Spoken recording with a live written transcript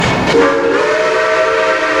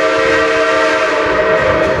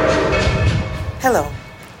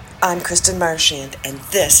I'm Kristen Marchand, and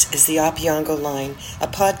this is the Opeongo Line, a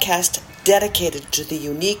podcast dedicated to the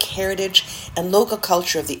unique heritage and local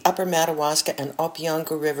culture of the Upper Madawaska and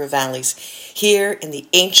Opeongo River valleys, here in the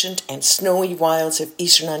ancient and snowy wilds of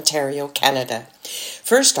Eastern Ontario, Canada.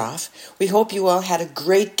 First off, we hope you all had a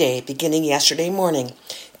great day beginning yesterday morning,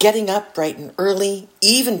 getting up bright and early,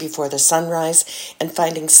 even before the sunrise, and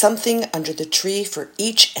finding something under the tree for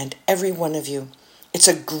each and every one of you. It's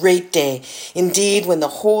a great day, indeed, when the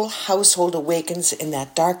whole household awakens in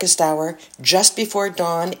that darkest hour, just before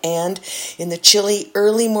dawn, and, in the chilly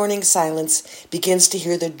early morning silence, begins to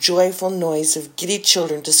hear the joyful noise of giddy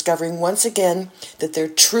children discovering once again that there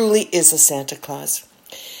truly is a Santa Claus.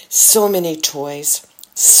 So many toys,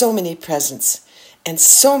 so many presents, and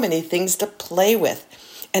so many things to play with,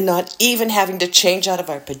 and not even having to change out of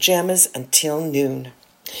our pajamas until noon.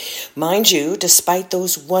 Mind you, despite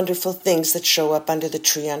those wonderful things that show up under the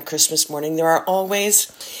tree on Christmas morning, there are always,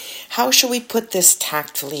 how shall we put this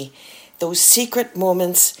tactfully, those secret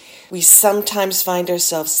moments we sometimes find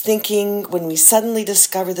ourselves thinking when we suddenly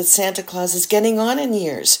discover that Santa Claus is getting on in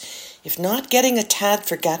years, if not getting a tad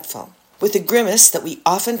forgetful. With a grimace that we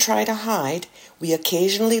often try to hide, we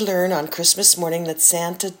occasionally learn on Christmas morning that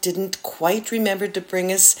Santa didn't quite remember to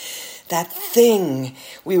bring us that thing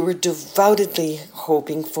we were devoutly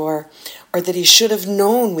hoping for, or that he should have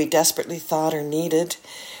known we desperately thought or needed,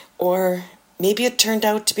 or maybe it turned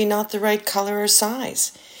out to be not the right color or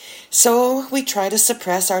size. So we try to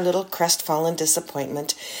suppress our little crestfallen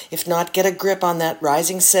disappointment, if not get a grip on that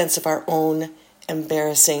rising sense of our own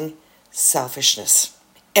embarrassing selfishness.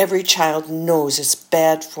 Every child knows it's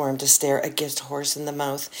bad form to stare a gift horse in the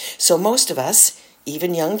mouth, so most of us,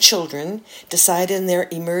 even young children, decide in their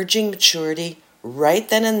emerging maturity right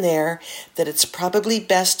then and there that it's probably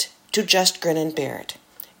best to just grin and bear it.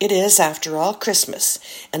 It is, after all, Christmas,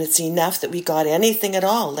 and it's enough that we got anything at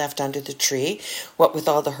all left under the tree, what with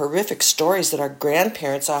all the horrific stories that our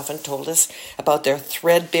grandparents often told us about their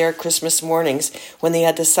threadbare Christmas mornings when they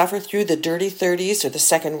had to suffer through the dirty 30s or the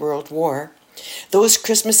Second World War. Those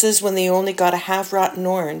Christmases when they only got a half-rotten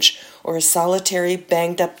orange, or a solitary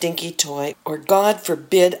banged-up dinky toy, or, God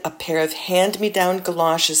forbid, a pair of hand-me-down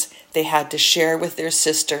galoshes they had to share with their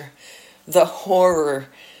sister. The horror.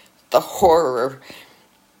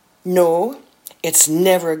 No, it's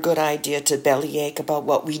never a good idea to bellyache about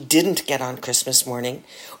what we didn't get on Christmas morning,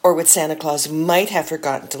 or what Santa Claus might have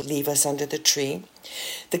forgotten to leave us under the tree.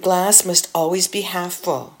 The glass must always be half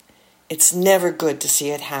full. It's never good to see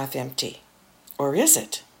it half empty. Or is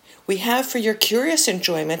it? We have for your curious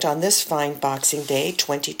enjoyment on this fine Boxing Day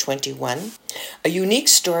 2021 a unique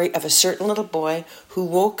story of a certain little boy who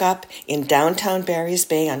woke up in downtown Barry's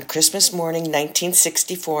Bay on Christmas morning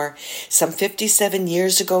 1964, some 57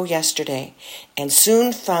 years ago yesterday, and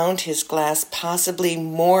soon found his glass possibly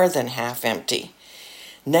more than half empty.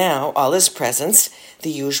 Now, all his presents,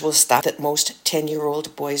 the usual stuff that most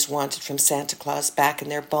 10-year-old boys wanted from Santa Claus back in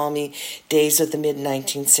their balmy days of the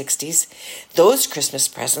mid-1960s, those Christmas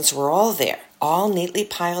presents were all there, all neatly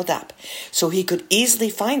piled up, so he could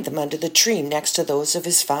easily find them under the tree next to those of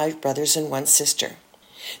his 5 brothers and 1 sister.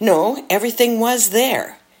 No, everything was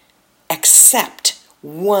there, except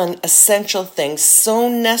one essential thing so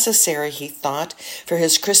necessary, he thought, for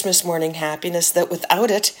his Christmas morning happiness that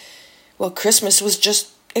without it, Christmas was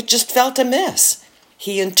just felt amiss.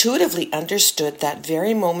 He intuitively understood that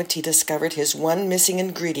very moment he discovered his one missing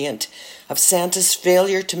ingredient of Santa's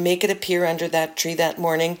failure to make it appear under that tree that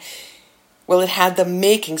morning. It had the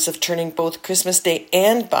makings of turning both Christmas Day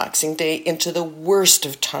and Boxing Day into the worst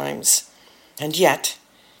of times. And yet,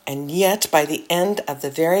 by the end of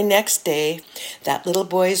the very next day, that little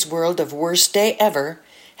boy's world of worst day ever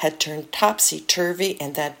had turned topsy-turvy,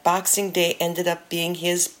 and that Boxing Day ended up being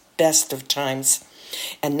his best of times,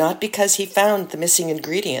 and not because he found the missing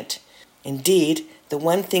ingredient. Indeed, the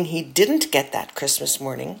one thing he didn't get that Christmas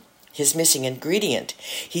morning, his missing ingredient,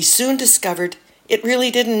 he soon discovered it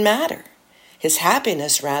really didn't matter. His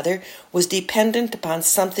happiness, rather, was dependent upon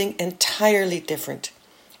something entirely different,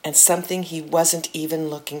 and something he wasn't even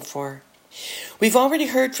looking for. We've already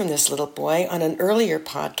heard from this little boy on an earlier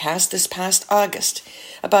podcast this past August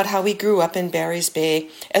about how he grew up in Barry's Bay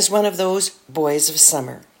as one of those boys of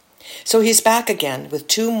summer. So he's back again with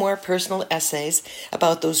 2 more personal essays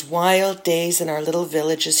about those wild days in our little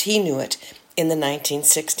village as he knew it in the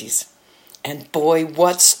 1960s. And boy,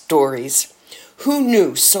 what stories! Who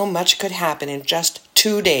knew so much could happen in just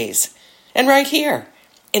 2 days? And right here,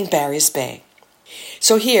 in Barry's Bay.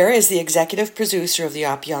 So here is the executive producer of the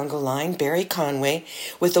Opeongo Line, Barry Conway,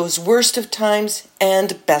 with those worst of times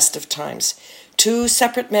and best of times. 2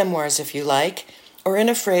 separate memoirs, if you like, or in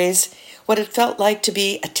a phrase, what it felt like to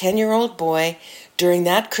be a 10-year-old boy during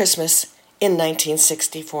that Christmas in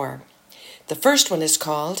 1964. The first one is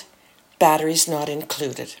called Batteries Not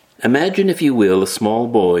Included. Imagine, if you will, a small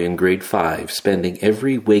boy in grade 5 spending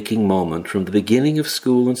every waking moment from the beginning of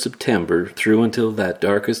school in September through until that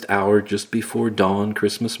darkest hour just before dawn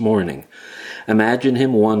Christmas morning. Imagine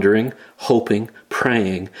him wondering, hoping,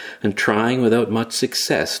 praying, and trying without much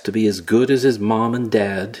success to be as good as his mom and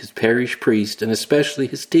dad, his parish priest, and especially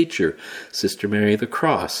his teacher, Sister Mary of the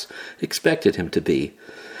Cross, expected him to be.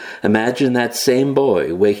 Imagine that same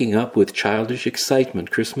boy waking up with childish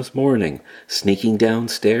excitement Christmas morning, sneaking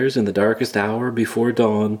downstairs in the darkest hour before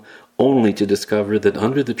dawn, only to discover that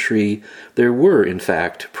under the tree there were, in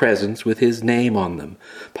fact, presents with his name on them,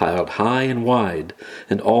 piled high and wide,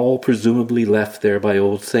 and all presumably left there by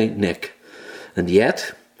old St. Nick. And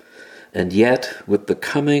yet, with the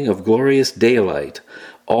coming of glorious daylight,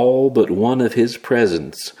 all but one of his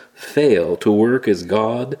presents fail to work as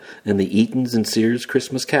God and the Eatons and Sears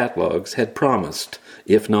Christmas catalogs had promised,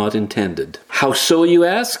 if not intended. How so, you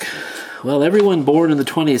ask? Well, everyone born in the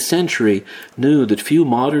 20th century knew that few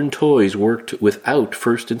modern toys worked without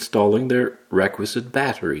first installing their requisite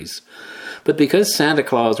batteries. But because Santa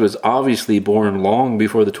Claus was obviously born long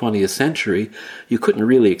before the 20th century, you couldn't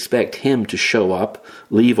really expect him to show up,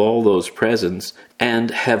 leave all those presents,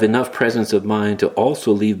 and have enough presence of mind to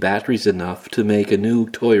also leave batteries enough to make a new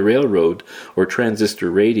toy railroad or transistor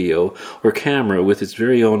radio or camera with its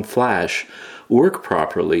very own flash work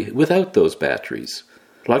properly without those batteries.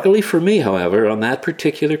 Luckily for me, however, on that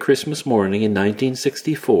particular Christmas morning in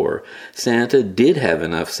 1964, Santa did have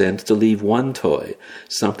enough sense to leave one toy,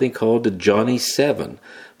 something called a Johnny 7,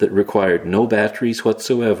 that required no batteries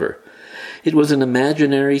whatsoever. It was an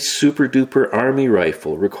imaginary super-duper army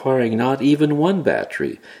rifle requiring not even one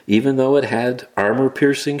battery, even though it had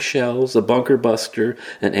armor-piercing shells, a bunker buster,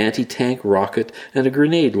 an anti-tank rocket, and a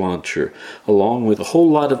grenade launcher, along with a whole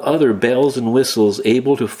lot of other bells and whistles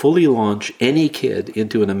able to fully launch any kid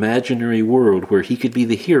into an imaginary world where he could be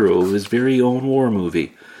the hero of his very own war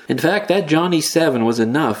movie. In fact, that Johnny 7 was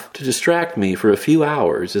enough to distract me for a few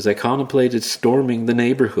hours as I contemplated storming the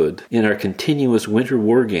neighborhood in our continuous winter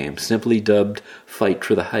war game, simply dubbed Fight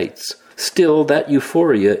for the Heights. Still, that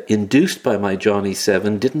euphoria induced by my Johnny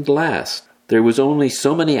 7 didn't last. There was only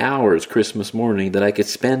so many hours Christmas morning that I could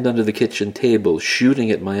spend under the kitchen table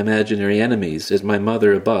shooting at my imaginary enemies as my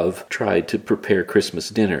mother above tried to prepare Christmas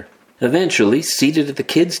dinner. Eventually, seated at the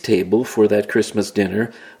kids' table for that Christmas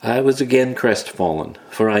dinner, I was again crestfallen,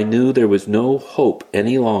 for I knew there was no hope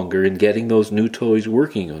any longer in getting those new toys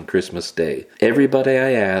working on Christmas Day. Everybody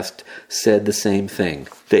I asked said the same thing.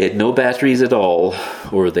 They had no batteries at all,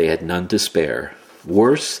 or they had none to spare.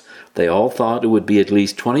 Worse, they all thought it would be at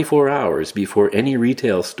least 24 hours before any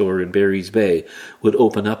retail store in Barry's Bay would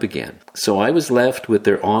open up again. So I was left with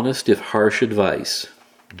their honest if harsh advice.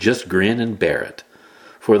 Just grin and bear it.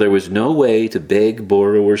 For there was no way to beg,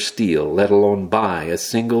 borrow, or steal, let alone buy a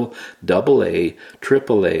single AA,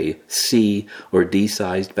 AAA, C, or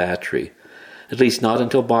D-sized battery. At least not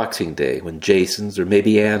until Boxing Day, when Jason's or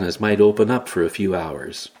maybe Anna's might open up for a few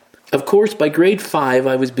hours. Of course, by grade 5,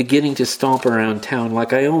 I was beginning to stomp around town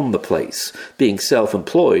like I owned the place, being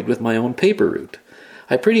self-employed with my own paper route.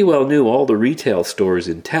 I pretty well knew all the retail stores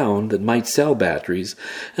in town that might sell batteries,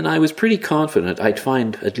 and I was pretty confident I'd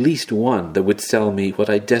find at least one that would sell me what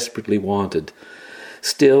I desperately wanted.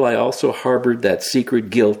 Still, I also harbored that secret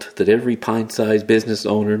guilt that every pint-sized business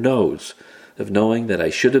owner knows, of knowing that I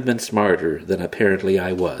should have been smarter than apparently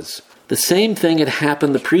I was. The same thing had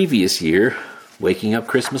happened the previous year, waking up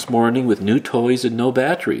Christmas morning with new toys and no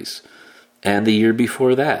batteries, and the year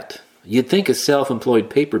before that. You'd think a self-employed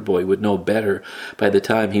paperboy would know better by the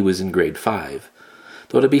time he was in grade 5.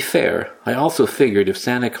 Though to be fair, I also figured if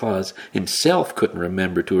Santa Claus himself couldn't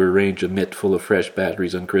remember to arrange a mitt full of fresh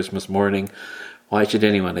batteries on Christmas morning, why should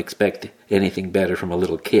anyone expect anything better from a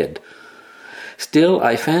little kid? Still,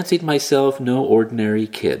 I fancied myself no ordinary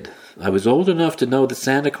kid. I was old enough to know that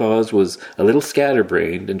Santa Claus was a little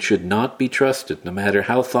scatterbrained and should not be trusted, no matter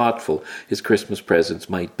how thoughtful his Christmas presents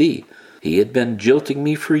might be. He had been jilting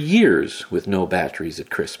me for years with no batteries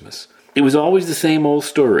at Christmas. It was always the same old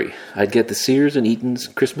story. I'd get the Sears and Eaton's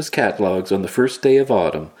Christmas catalogs on the first day of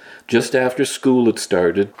autumn, just after school had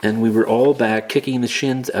started, and we were all back kicking the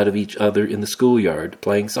shins out of each other in the schoolyard,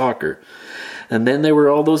 playing soccer. And then there were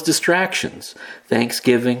all those distractions.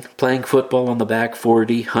 Thanksgiving, playing football on the back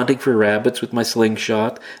 40, hunting for rabbits with my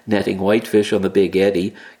slingshot, netting whitefish on the Big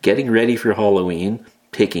Eddy, getting ready for Halloween,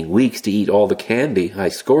 taking weeks to eat all the candy I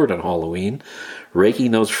scored on Halloween,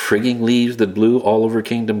 raking those frigging leaves that blew all over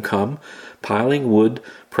Kingdom Come, piling wood,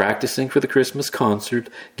 practicing for the Christmas concert,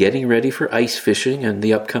 getting ready for ice fishing and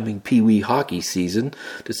the upcoming Pee-wee hockey season,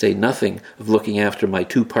 to say nothing of looking after my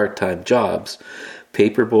 2 part-time jobs,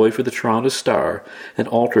 paper boy for the Toronto Star, and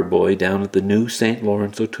altar boy down at the new St.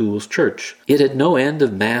 Lawrence O'Toole's Church. It had no end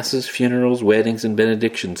of masses, funerals, weddings, and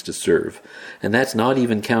benedictions to serve, and that's not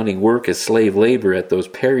even counting work as slave labor at those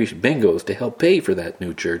parish bingos to help pay for that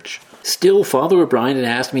new church. Still, Father O'Brien had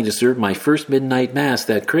asked me to serve my first midnight mass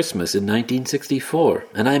that Christmas in 1964,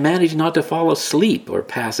 and I managed not to fall asleep or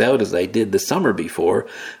pass out as I did the summer before,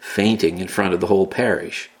 fainting in front of the whole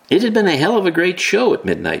parish. It had been a hell of a great show at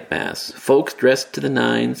midnight mass. Folks dressed to the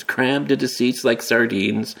nines, crammed into seats like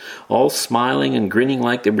sardines, all smiling and grinning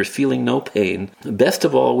like they were feeling no pain. Best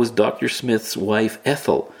of all was Dr. Smith's wife,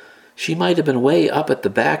 Ethel. She might have been way up at the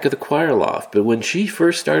back of the choir loft, but when she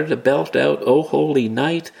first started to belt out "O Holy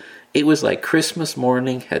Night," it was like Christmas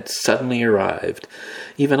morning had suddenly arrived.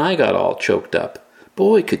 Even I got all choked up.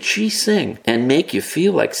 Boy, could she sing, and make you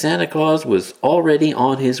feel like Santa Claus was already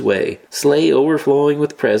on his way, sleigh overflowing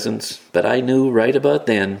with presents, but I knew right about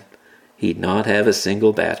then he'd not have a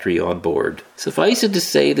single battery on board. Suffice it to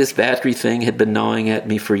say, this battery thing had been gnawing at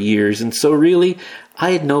me for years, and so really,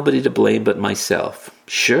 I had nobody to blame but myself.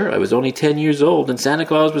 Sure, I was only 10 years old, and Santa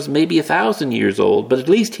Claus was maybe 1,000 years old, but at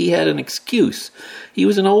least he had an excuse. He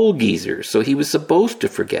was an old geezer, so he was supposed to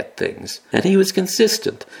forget things. And he was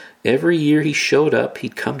consistent. Every year he showed up,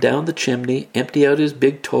 he'd come down the chimney, empty out his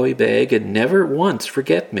big toy bag, and never once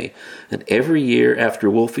forget me. And every year, after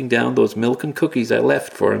wolfing down those milk and cookies I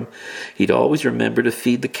left for him, he'd always remember to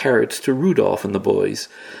feed the carrots to Rudolph and the boys.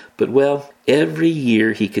 But, well, every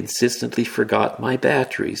year he consistently forgot my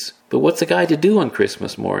batteries. But what's a guy to do on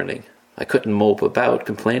Christmas morning? I couldn't mope about,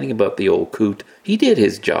 complaining about the old coot. He did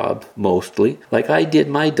his job, mostly, like I did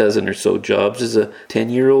my dozen or so jobs as a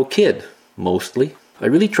 10-year-old kid, mostly. I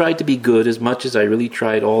really tried to be good as much as I really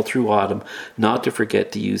tried all through autumn not to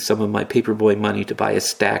forget to use some of my paperboy money to buy a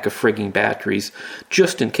stack of frigging batteries,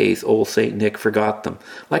 just in case old St. Nick forgot them,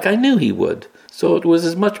 like I knew he would. So it was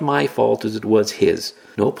as much my fault as it was his.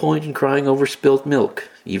 No point in crying over spilt milk,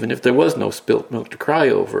 even if there was no spilt milk to cry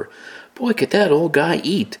over. Boy, could that old guy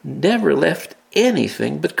eat. Never left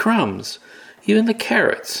anything but crumbs. Even the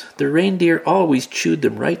carrots. The reindeer always chewed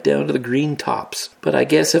them right down to the green tops. But I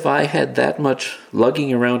guess if I had that much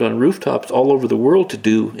lugging around on rooftops all over the world to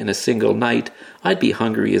do in a single night, I'd be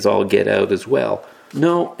hungry as all get out as well.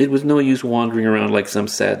 No, it was no use wandering around like some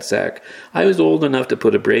sad sack. I was old enough to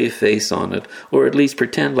put a brave face on it, or at least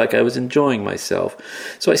pretend like I was enjoying myself.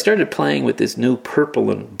 So I started playing with this new purple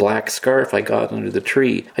and black scarf I got under the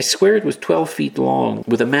tree. I swear it was 12 feet long,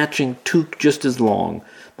 with a matching toque just as long.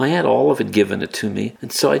 My Aunt Olive had given it to me,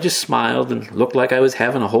 and so I just smiled and looked like I was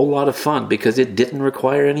having a whole lot of fun because it didn't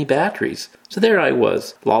require any batteries. So there I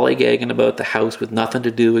was, lollygagging about the house with nothing to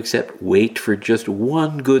do except wait for just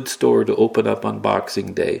one good store to open up on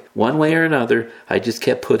Boxing Day. One way or another, I just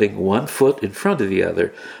kept putting one foot in front of the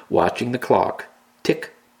other, watching the clock.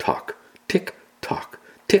 Tick-tock, tick-tock,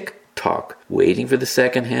 tick-tock, waiting for the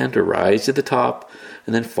second hand to rise to the top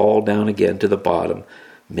and then fall down again to the bottom,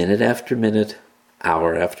 minute after minute,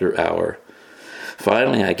 hour after hour.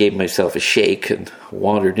 Finally, I gave myself a shake and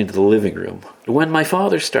wandered into the living room. When my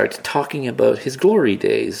father starts talking about his glory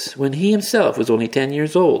days, when he himself was only 10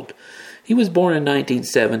 years old. He was born in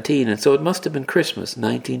 1917, and so it must have been Christmas,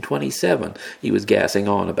 1927, he was gassing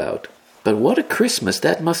on about. But what a Christmas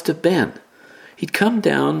that must have been. He'd come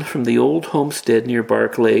down from the old homestead near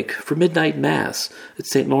Bark Lake for midnight mass at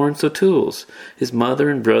St. Lawrence O'Toole's. His mother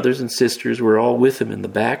and brothers and sisters were all with him in the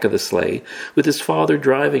back of the sleigh, with his father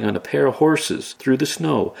driving on a pair of horses through the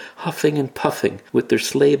snow, huffing and puffing, with their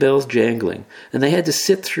sleigh bells jangling. And they had to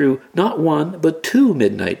sit through not one, but 2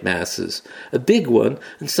 midnight masses, a big one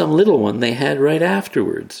and some little one they had right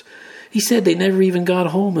afterwards. He said they never even got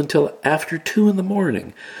home until after 2 in the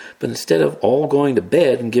morning. But instead of all going to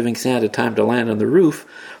bed and giving Santa time to land on the roof,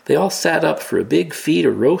 they all sat up for a big feed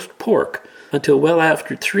of roast pork until well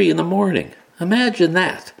after 3 in the morning. Imagine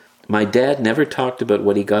that. My dad never talked about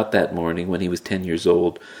what he got that morning when he was 10 years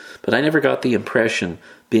old, but I never got the impression,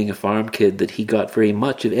 being a farm kid, that he got very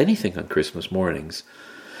much of anything on Christmas mornings.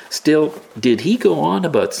 Still, did he go on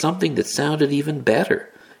about something that sounded even better?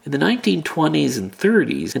 In the 1920s and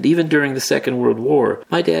 30s, and even during the Second World War,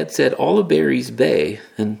 my dad said all of Barry's Bay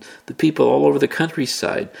and the people all over the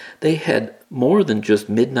countryside, they had more than just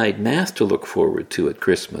midnight mass to look forward to at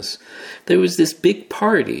Christmas. There was this big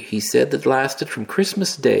party, he said, that lasted from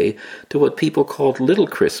Christmas Day to what people called Little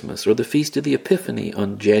Christmas, or the Feast of the Epiphany,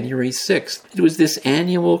 on January 6th. It was this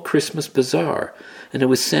annual Christmas bazaar, and it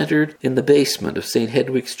was centered in the basement of St.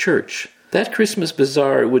 Hedwig's Church. That Christmas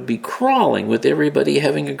bazaar would be crawling with everybody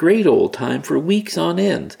having a great old time for weeks on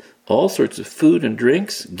end. All sorts of food and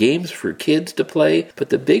drinks, games for kids to play, but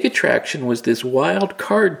the big attraction was this wild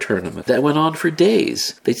card tournament that went on for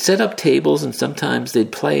days. They'd set up tables, and sometimes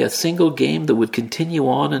they'd play a single game that would continue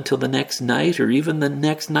on until the next night or even the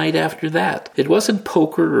next night after that. It wasn't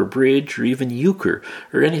poker or bridge or even euchre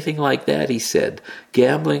or anything like that, he said.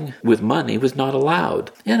 Gambling with money was not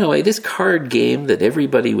allowed. Anyway, this card game that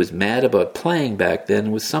everybody was mad about playing back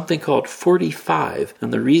then was something called 45,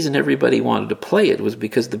 and the reason everybody wanted to play it was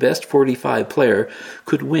because the best 45 player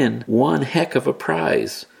could win one heck of a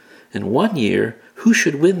prize. And one year, who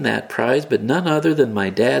should win that prize but none other than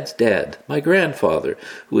my dad's dad, my grandfather,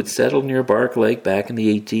 who had settled near Bark Lake back in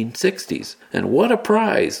the 1860s. And what a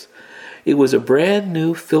prize! It was a brand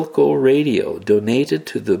new Philco radio donated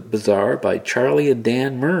to the bazaar by Charlie and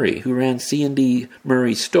Dan Murray, who ran C&D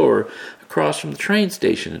Murray's store across from the train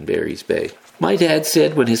station in Barry's Bay. My dad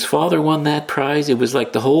said when his father won that prize, it was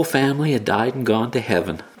like the whole family had died and gone to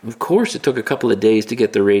heaven. Of course, it took a couple of days to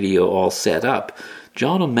get the radio all set up.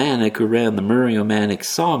 John O'Manick, who ran the Murray O'Manick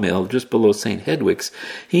sawmill just below St. Hedwig's,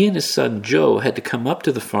 he and his son Joe had to come up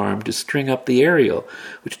to the farm to string up the aerial,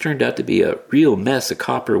 which turned out to be a real mess of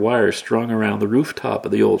copper wire strung around the rooftop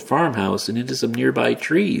of the old farmhouse and into some nearby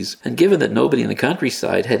trees. And given that nobody in the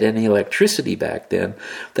countryside had any electricity back then,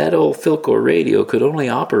 that old Philco radio could only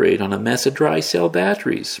operate on a mess of dry cell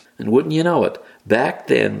batteries. And wouldn't you know it, back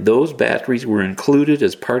then those batteries were included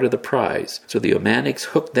as part of the prize, so the O'Manicks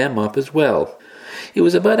hooked them up as well. It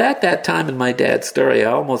was about at that time in my dad's story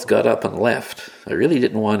I almost got up and left. I really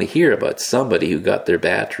didn't want to hear about somebody who got their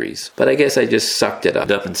batteries, but I guess I just sucked it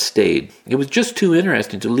up and stayed. It was just too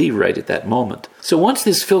interesting to leave right at that moment. So once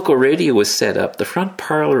this Philco radio was set up, the front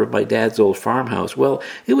parlor of my dad's old farmhouse, well,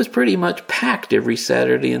 it was pretty much packed every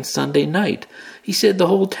Saturday and Sunday night. He said the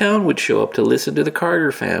whole town would show up to listen to the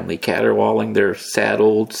Carter family caterwauling their sad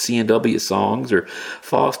old C&W songs, or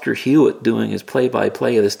Foster Hewitt doing his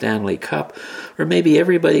play-by-play of the Stanley Cup, or maybe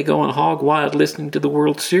everybody going hog wild listening to the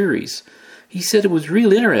World Series. He said it was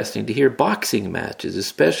real interesting to hear boxing matches,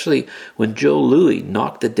 especially when Joe Louis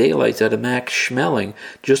knocked the daylights out of Max Schmeling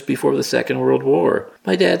just before the Second World War.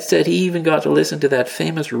 My dad said he even got to listen to that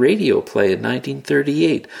famous radio play in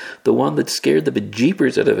 1938, the one that scared the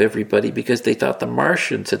bejeepers out of everybody because they thought the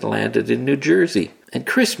Martians had landed in New Jersey. And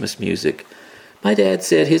Christmas music. My dad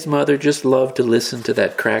said his mother just loved to listen to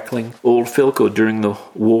that crackling old Philco during the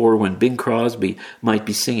war when Bing Crosby might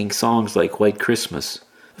be singing songs like White Christmas.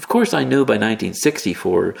 Of course, I knew by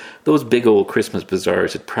 1964 those big old Christmas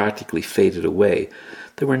bazaars had practically faded away.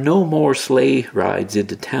 There were no more sleigh rides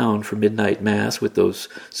into town for midnight mass with those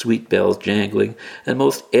sweet bells jangling, and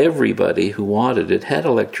most everybody who wanted it had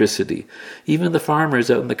electricity. Even the farmers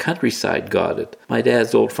out in the countryside got it. My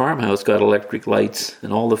dad's old farmhouse got electric lights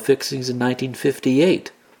and all the fixings in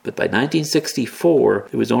 1958. But by 1964,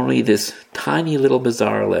 there was only this tiny little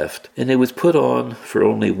bazaar left, and it was put on for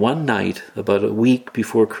only one night about a week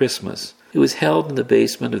before Christmas. It was held in the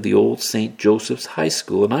basement of the old St. Joseph's High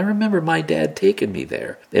School, and I remember my dad taking me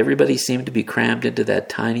there. Everybody seemed to be crammed into that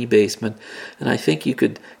tiny basement, and I think you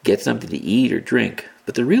could get something to eat or drink.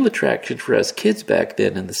 But the real attraction for us kids back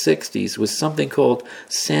then in the 60s was something called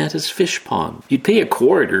Santa's Fish Pond. You'd pay a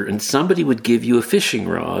quarter and somebody would give you a fishing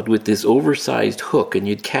rod with this oversized hook, and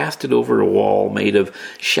you'd cast it over a wall made of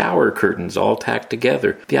shower curtains all tacked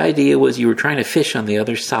together. The idea was you were trying to fish on the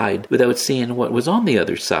other side without seeing what was on the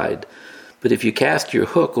other side. But if you cast your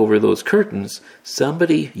hook over those curtains,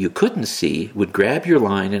 somebody you couldn't see would grab your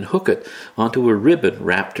line and hook it onto a ribbon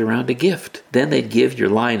wrapped around a gift. Then they'd give your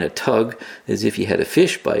line a tug as if you had a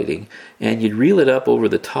fish biting, and you'd reel it up over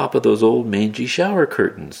the top of those old mangy shower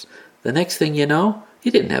curtains. The next thing you know, you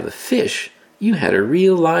didn't have a fish. You had a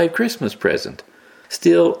real live Christmas present.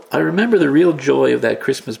 Still, I remember the real joy of that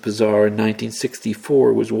Christmas bazaar in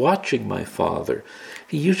 1964 was watching my father.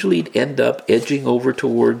 He usually end up edging over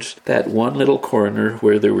towards that one little corner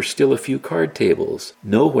where there were still a few card tables.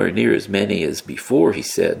 Nowhere near as many as before, he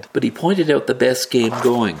said, but he pointed out the best game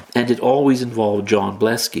going, and it always involved John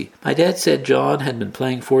Blesky. My dad said John had been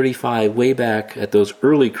playing 45 way back at those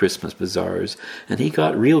early Christmas bazaars, and he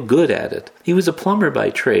got real good at it. He was a plumber by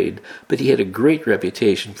trade, but he had a great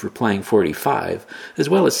reputation for playing 45, as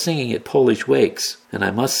well as singing at Polish wakes. And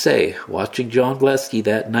I must say, watching John Blesky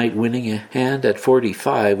that night winning a hand at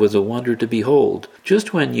 45 was a wonder to behold.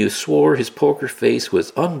 Just when you swore his poker face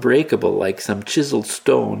was unbreakable like some chiseled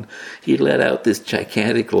stone, he let out this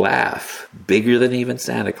gigantic laugh, bigger than even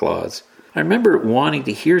Santa Claus. I remember wanting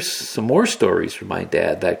to hear some more stories from my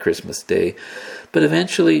dad that Christmas day, but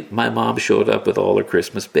eventually my mom showed up with all her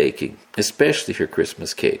Christmas baking, especially her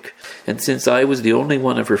Christmas cake. And since I was the only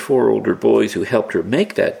one of her 4 older boys who helped her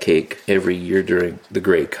make that cake every year during the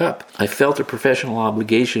Grey Cup, I felt a professional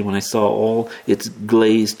obligation when I saw all its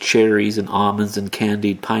glazed cherries and almonds and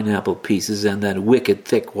candied pineapple pieces and that wicked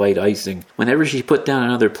thick white icing. Whenever she put down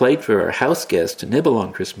another plate for our house guests to nibble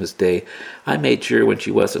on Christmas Day, I made sure when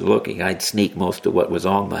she wasn't looking I'd sneak most of what was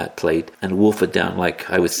on that plate and wolf it down like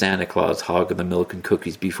I was Santa Claus hogging the milk and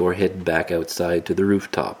cookies before heading back outside to the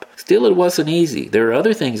rooftop. Still, it wasn't easy. There were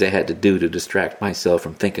other things I had to do to distract myself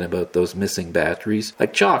from thinking about those missing batteries,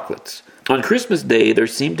 like chocolates. On Christmas Day, there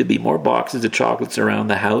seemed to be more boxes of chocolates around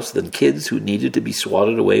the house than kids who needed to be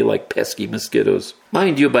swatted away like pesky mosquitoes.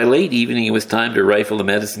 Mind you, by late evening it was time to rifle the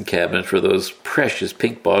medicine cabinet for those precious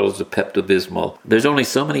pink bottles of Pepto-Bismol. There's only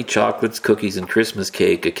so many chocolates, cookies, and Christmas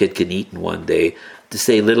cake a kid can eat in one day, to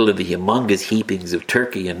say little of the humongous heapings of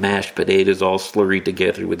turkey and mashed potatoes all slurried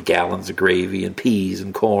together with gallons of gravy and peas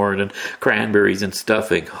and corn and cranberries and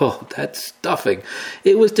stuffing. Oh, that stuffing!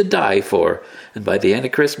 It was to die for. And by the end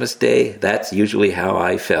of Christmas Day, that's usually how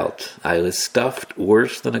I felt. I was stuffed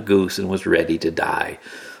worse than a goose and was ready to die.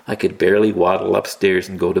 I could barely waddle upstairs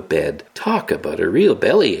and go to bed. Talk about a real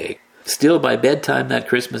bellyache. Still, by bedtime that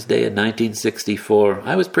Christmas Day in 1964,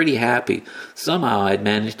 I was pretty happy. Somehow I'd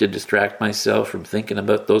managed to distract myself from thinking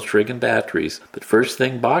about those friggin' batteries. But first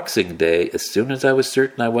thing Boxing Day, as soon as I was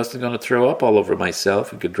certain I wasn't going to throw up all over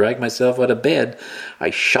myself and could drag myself out of bed, I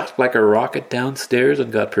shot like a rocket downstairs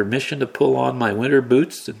and got permission to pull on my winter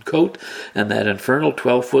boots and coat and that infernal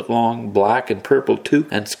 12-foot-long black and purple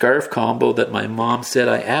toque and scarf combo that my mom said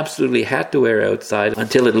I absolutely had to wear outside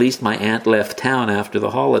until at least my aunt left town after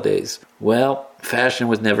the holidays. Well, fashion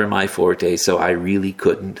was never my forte, so I really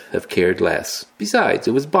couldn't have cared less. Besides,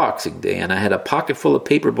 it was Boxing Day, and I had a pocket full of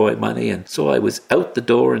paperboy money, and so I was out the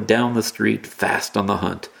door and down the street, fast on the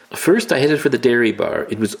hunt. First, I headed for the dairy bar.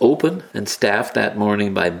 It was open and staffed that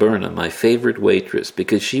morning by Berna, my favorite waitress,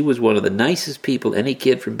 because she was one of the nicest people any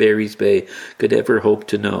kid from Barry's Bay could ever hope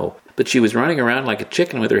to know. But she was running around like a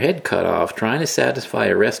chicken with her head cut off, trying to satisfy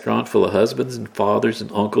a restaurant full of husbands and fathers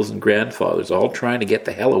and uncles and grandfathers, all trying to get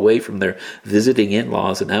the hell away from their visiting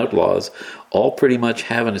in-laws and outlaws, all pretty much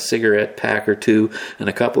having a cigarette pack or two and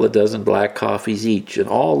a couple of dozen black coffees each, and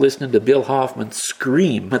all listening to Bill Hoffman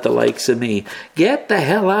scream at the likes of me, "Get the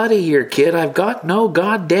hell out of here, kid. I've got no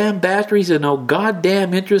goddamn batteries and no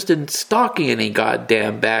goddamn interest in stocking any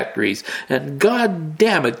goddamn batteries. And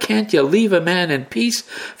goddamn it, can't you leave a man in peace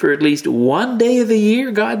for at least one day of the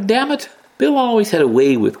year, goddamn it?" Bill always had a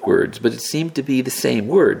way with words, but it seemed to be the same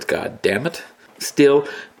words, goddamn it. Still,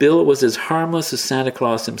 Bill was as harmless as Santa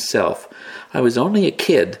Claus himself. I was only a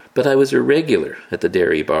kid, but I was a regular at the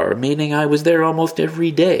dairy bar, meaning I was there almost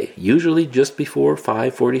every day, usually just before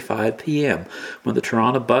 5:45 p.m., when the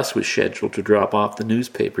Toronto bus was scheduled to drop off the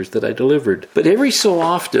newspapers that I delivered. But every so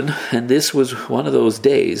often, and this was one of those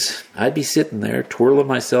days, I'd be sitting there twirling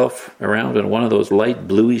myself around on one of those light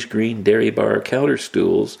bluish-green dairy bar counter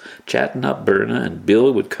stools, chatting up Berna, and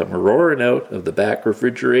Bill would come roaring out of the back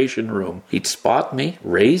refrigeration room. He'd spot me,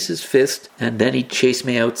 raise his fist, and then he'd chase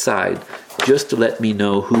me outside, just to let me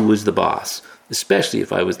know who was the boss, especially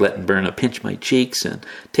if I was letting Berna pinch my cheeks and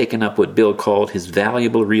taking up what Bill called his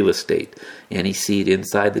valuable real estate, any seat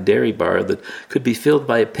inside the dairy bar that could be filled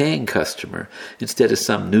by a paying customer instead of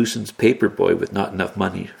some nuisance paperboy with not enough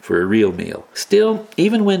money for a real meal. Still,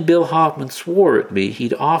 even when Bill Hoffman swore at me,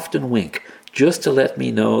 he'd often wink, just to let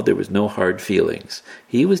me know there was no hard feelings.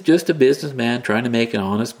 He was just a businessman trying to make an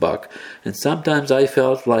honest buck, and sometimes I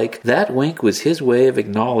felt like that wink was his way of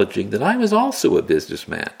acknowledging that I was also a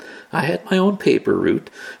businessman. I had my own paper route,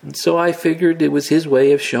 and so I figured it was his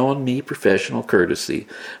way of showing me professional courtesy,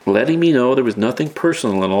 letting me know there was nothing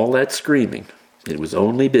personal in all that screaming. It was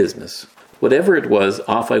only business. Whatever it was,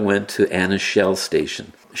 off I went to Anna's Shell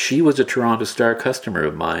station. She was a Toronto Star customer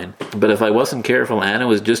of mine, but if I wasn't careful, Anna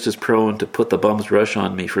was just as prone to put the bum's rush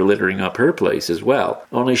on me for littering up her place as well.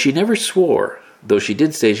 Only she never swore, though she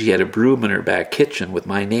did say she had a broom in her back kitchen with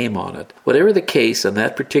my name on it. Whatever the case, on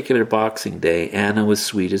that particular Boxing Day, Anna was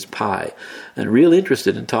sweet as pie, and real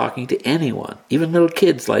interested in talking to anyone, even little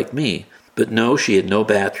kids like me. But no, she had no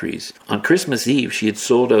batteries. On Christmas Eve, she had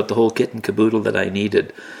sold out the whole kit and caboodle that I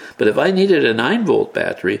needed. But if I needed a 9-volt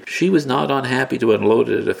battery, she was not unhappy to unload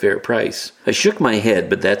it at a fair price. I shook my head,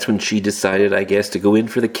 but that's when she decided, I guess, to go in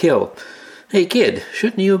for the kill. Hey kid,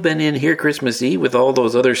 shouldn't you have been in here Christmas Eve with all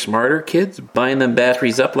those other smarter kids, buying them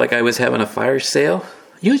batteries up like I was having a fire sale?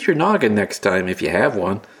 Use your noggin next time if you have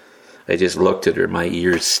one. I just looked at her, my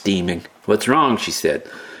ears steaming. What's wrong, she said.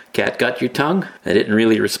 Cat got your tongue? I didn't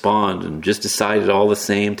really respond and just decided all the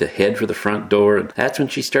same to head for the front door, and that's when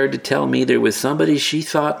she started to tell me there was somebody she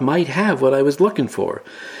thought might have what I was looking for.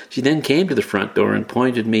 She then came to the front door and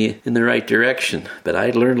pointed me in the right direction, but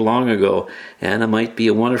I'd learned long ago Anna might be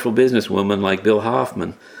a wonderful businesswoman like Bill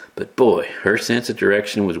Hoffman, but boy, her sense of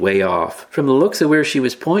direction was way off. From the looks of where she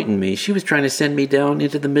was pointing me, she was trying to send me down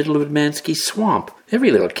into the middle of Mansky's swamp.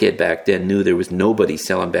 Every little kid back then knew there was nobody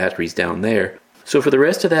selling batteries down there. So for the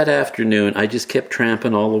rest of that afternoon, I just kept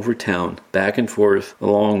tramping all over town, back and forth,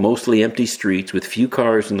 along mostly empty streets with few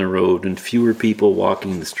cars on the road and fewer people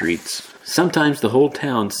walking the streets. Sometimes the whole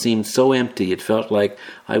town seemed so empty it felt like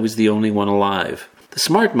I was the only one alive. The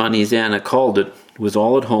smart money, as Anna called it, was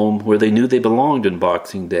all at home where they knew they belonged on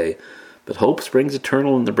Boxing Day. But hope springs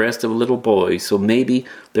eternal in the breast of a little boy, so maybe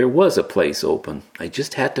there was a place open. I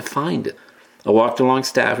just had to find it. I walked along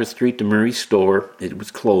Stafford Street to Murray's store. It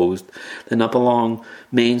was closed. Then up along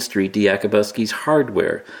Main Street to Yakubuski's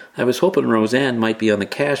Hardware. I was hoping Roseanne might be on the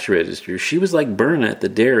cash register. She was like Berna at the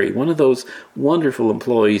dairy, one of those wonderful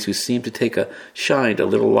employees who seemed to take a shine to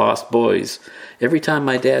little lost boys. Every time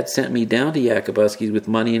my dad sent me down to Yakubuski's with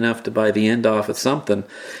money enough to buy the end off of something,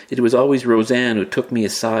 it was always Roseanne who took me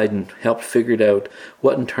aside and helped figure out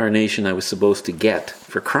what in tarnation I was supposed to get.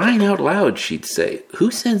 For crying out loud, she'd say,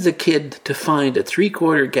 who sends a kid to find a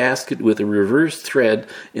 3/4 gasket with a reverse thread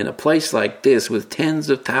in a place like this with tens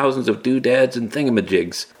of thousands of doodads and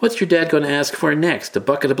thingamajigs? What's your dad going to ask for next, a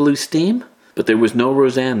bucket of blue steam? But there was no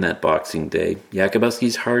Roseanne that Boxing Day.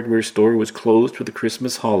 Yakubuski's hardware store was closed for the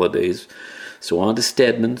Christmas holidays. So on to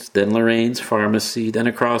Stedman's, then Lorraine's pharmacy, then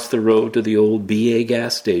across the road to the old BA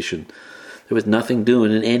gas station. There was nothing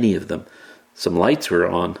doing in any of them. Some lights were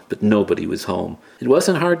on, but nobody was home. It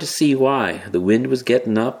wasn't hard to see why. The wind was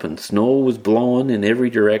getting up and snow was blowing in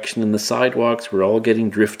every direction and the sidewalks were all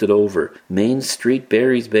getting drifted over. Main Street,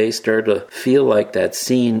 Barry's Bay started to feel like that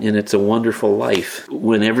scene in It's a Wonderful Life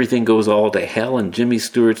when everything goes all to hell and Jimmy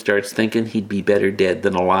Stewart starts thinking he'd be better dead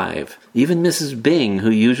than alive. Even Mrs. Bing,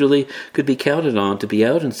 who usually could be counted on to be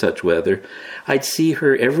out in such weather, I'd see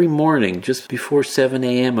her every morning just before 7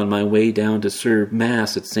 a.m. on my way down to serve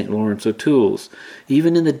Mass at St. Lawrence O'Toole's.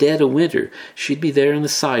 Even in the dead of winter, she'd be there on the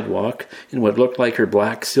sidewalk in what looked like her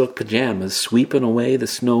black silk pajamas, sweeping away the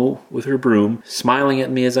snow with her broom, smiling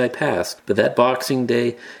at me as I passed. But that Boxing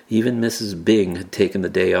Day, even Mrs. Bing had taken the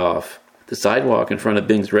day off. The sidewalk in front of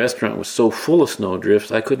Bing's restaurant was so full of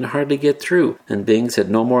snowdrifts I couldn't hardly get through, and Bing's had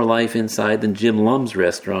no more life inside than Jim Lum's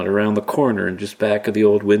restaurant around the corner and just back of the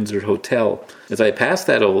old Windsor Hotel. As I passed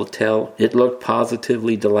that old hotel, it looked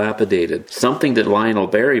positively dilapidated. Something that Lionel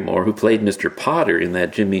Barrymore, who played Mr. Potter in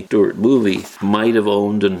that Jimmy Stewart movie, might have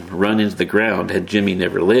owned and run into the ground had Jimmy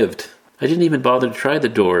never lived. I didn't even bother to try the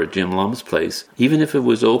door at Jim Lum's place. Even if it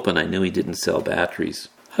was open, I knew he didn't sell batteries.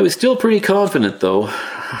 I was still pretty confident, though.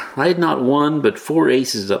 I had not one, but 4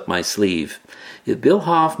 aces up my sleeve. If Bill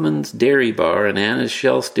Hoffman's Dairy Bar and Anna's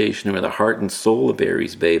Shell Station were the heart and soul of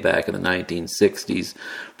Barry's Bay back in the 1960s,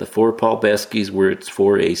 the 4 Paulbeskys were its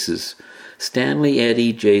 4 aces. Stanley,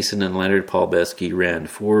 Eddie, Jason, and Leonard Paulbesky ran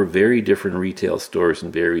 4 very different retail stores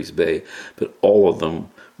in Barry's Bay, but all of them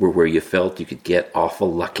were where you felt you could get awful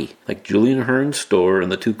lucky. Like Julian Hearn's store and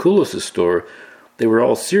the Tukulis' store, they were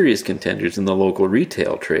all serious contenders in the local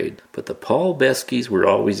retail trade, but the Paulbeskys were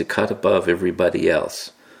always a cut above everybody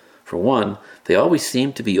else. For one, they always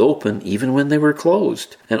seemed to be open even when they were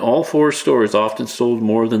closed, and all 4 stores often sold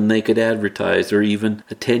more than they could advertise or even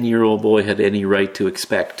a 10-year-old boy had any right to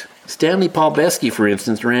expect. Stanley Paulbesky, for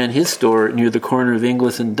instance, ran his store near the corner of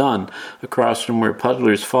Inglis and Dunn, across from where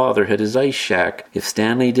Puddler's father had his ice shack. If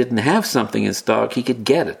Stanley didn't have something in stock, he could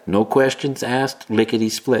get it. No questions asked,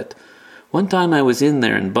 lickety-split. One time I was in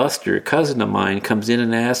there and Buster, a cousin of mine, comes in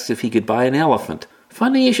and asks if he could buy an elephant.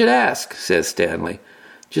 Funny you should ask, says Stanley.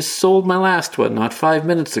 Just sold my last one not 5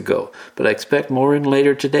 minutes ago, but I expect more in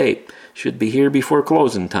later today. Should be here before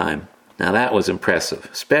closing time. Now that was impressive,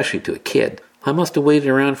 especially to a kid. I must have waited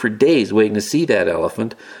around for days waiting to see that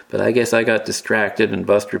elephant, but I guess I got distracted and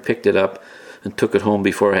Buster picked it up and took it home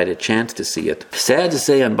before I had a chance to see it. Sad to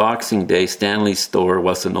say, on Boxing Day, Stanley's store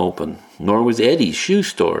wasn't open, nor was Eddie's shoe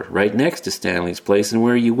store, right next to Stanley's place, and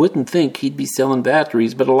where you wouldn't think he'd be selling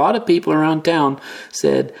batteries, but a lot of people around town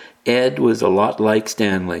said Ed was a lot like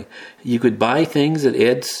Stanley. You could buy things at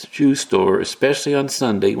Ed's shoe store, especially on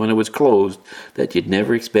Sunday when it was closed, that you'd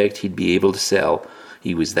never expect he'd be able to sell.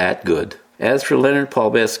 He was that good. As for Leonard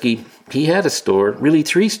Polbeski, he had a store, really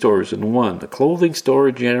 3 stores in one, a clothing store,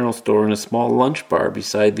 a general store, and a small lunch bar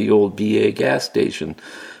beside the old BA gas station.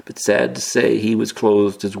 But sad to say, he was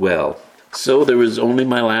closed as well. So there was only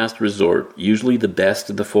my last resort, usually the best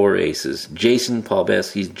of the 4 aces, Jason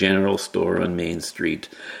Polbeski's General Store on Main Street,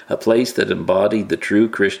 a place that embodied the true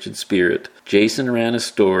Christian spirit. Jason ran a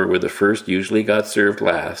store where the first usually got served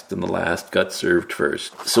last and the last got served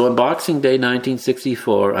first. So on Boxing Day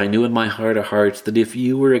 1964, I knew in my heart of hearts that if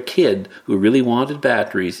you were a kid who really wanted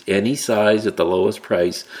batteries, any size at the lowest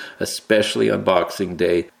price, especially on Boxing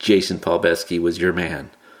Day, Jason Polbeski was your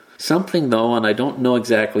man. Something, though, and I don't know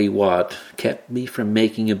exactly what, kept me from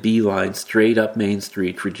making a beeline straight up Main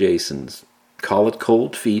Street for Jason's. Call it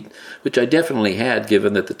cold feet, which I definitely had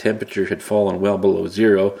given that the temperature had fallen well below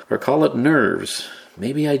 0, or call it nerves.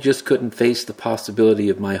 Maybe I just couldn't face the possibility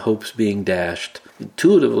of my hopes being dashed.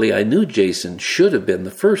 Intuitively, I knew Jason should have been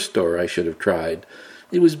the first store I should have tried.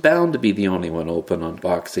 It was bound to be the only one open on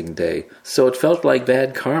Boxing Day, so it felt like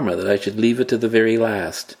bad karma that I should leave it to the very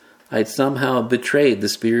last. I'd somehow betrayed the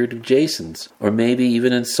spirit of Jason's, or maybe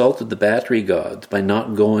even insulted the battery gods by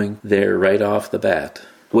not going there right off the bat.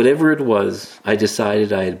 Whatever it was, I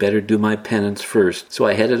decided I had better do my penance first, so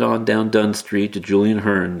I headed on down Dunn Street to Julian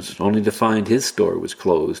Hearn's, only to find his store was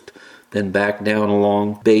closed. Then back down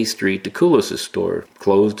along Bay Street to Coulis's store,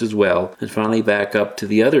 closed as well, and finally back up to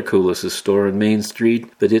the other Coulis's store on Main Street,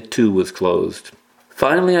 but it too was closed.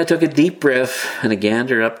 Finally, I took a deep breath and a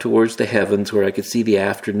gander up towards the heavens where I could see the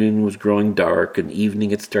afternoon was growing dark and evening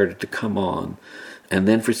had started to come on. And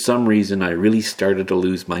then for some reason, I really started to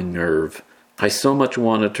lose my nerve. I so much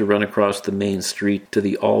wanted to run across the main street to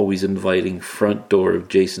the always inviting front door of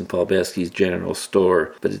Jason Polbeski's General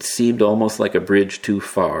Store, but it seemed almost like a bridge too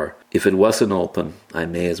far. If it wasn't open, I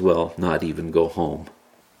may as well not even go home.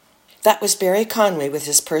 That was Barry Conway with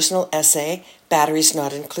his personal essay, Batteries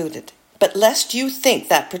Not Included. But lest you think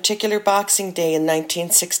that particular Boxing Day in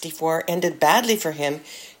 1964 ended badly for him,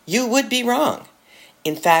 you would be wrong.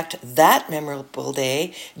 In fact, that memorable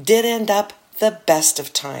day did end up the best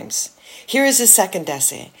of times. Here is his second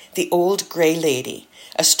essay, The Old Grey Lady.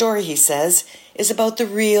 A story, he says, is about the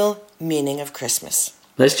real meaning of Christmas.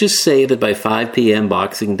 Let's just say that by 5 p.m.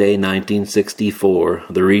 Boxing Day 1964,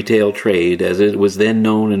 the retail trade, as it was then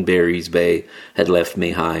known in Barry's Bay, had left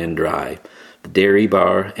me high and dry. The dairy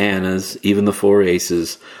bar, Anna's, even the 4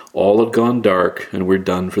 aces, all had gone dark and were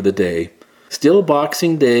done for the day. Still,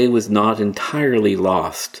 Boxing Day was not entirely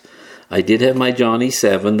lost. I did have my Johnny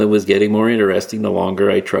 7 that was getting more interesting the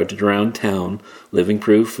longer I trudged around town, living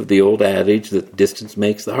proof of the old adage that distance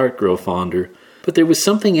makes the heart grow fonder. But there was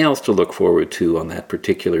something else to look forward to on that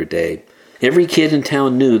particular day. Every kid in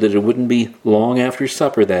town knew that it wouldn't be long after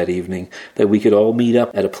supper that evening that we could all meet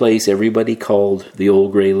up at a place everybody called the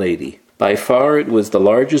Old Grey Lady. By far it was the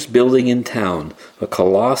largest building in town, a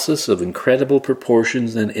colossus of incredible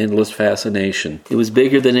proportions and endless fascination. It was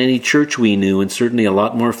bigger than any church we knew and certainly a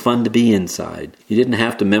lot more fun to be inside. You didn't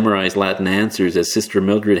have to memorize Latin answers as Sister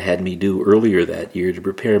Mildred had me do earlier that year to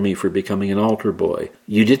prepare me for becoming an altar boy.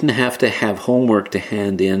 You didn't have to have homework to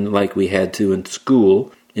hand in like we had to in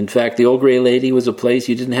school. In fact, the Old Grey Lady was a place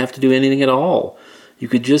you didn't have to do anything at all. You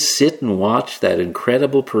could just sit and watch that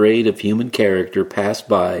incredible parade of human character pass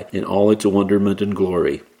by in all its wonderment and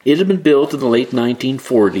glory. It had been built in the late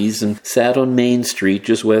 1940s and sat on Main Street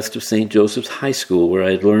just west of St. Joseph's High School, where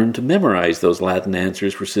I had learned to memorize those Latin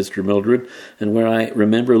answers for Sister Mildred, and where I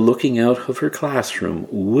remember looking out of her classroom,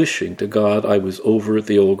 wishing to God I was over at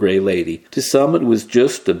the Old Grey Lady. To some it was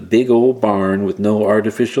just a big old barn with no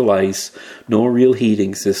artificial ice, no real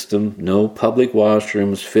heating system, no public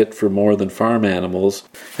washrooms fit for more than farm animals,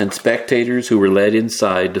 and spectators who were led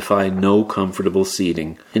inside to find no comfortable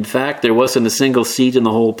seating. In fact, there wasn't a single seat in the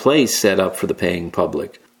whole place set up for the paying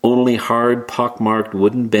public. Only hard, pockmarked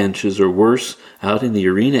wooden benches, or worse, out in the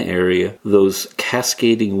arena area, those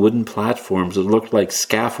cascading wooden platforms that looked like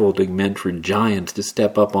scaffolding meant for giants to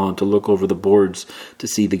step up on to look over the boards to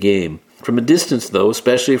see the game. From a distance, though,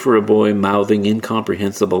 especially for a boy mouthing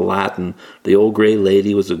incomprehensible Latin, the old grey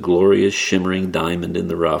lady was a glorious, shimmering diamond in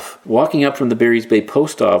the rough. Walking up from the Barry's Bay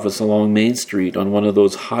post office along Main Street on one of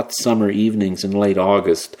those hot summer evenings in late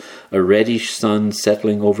August, a reddish sun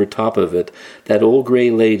settling over top of it, that old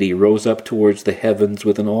grey lady rose up towards the heavens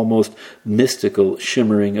with an almost mystical,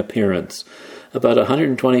 shimmering appearance. About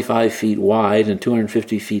 125 feet wide and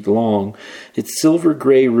 250 feet long, its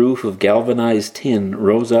silver-gray roof of galvanized tin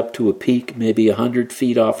rose up to a peak maybe 100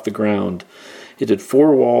 feet off the ground. It had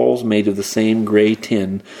 4 walls made of the same gray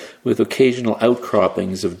tin, with occasional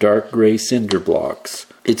outcroppings of dark gray cinder blocks.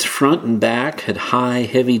 Its front and back had high,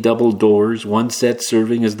 heavy double doors, one set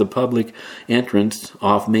serving as the public entrance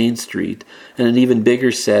off Main Street, and an even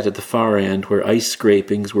bigger set at the far end where ice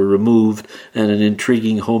scrapings were removed and an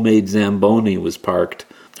intriguing homemade Zamboni was parked.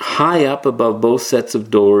 High up above both sets of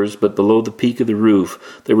doors, but below the peak of the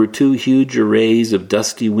roof, there were 2 huge arrays of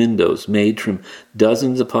dusty windows made from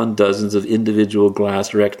dozens upon dozens of individual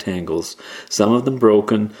glass rectangles, some of them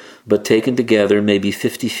broken, but taken together maybe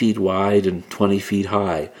 50 feet wide and 20 feet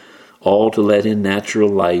high, all to let in natural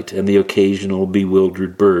light and the occasional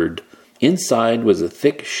bewildered bird. Inside was a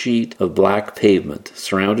thick sheet of black pavement,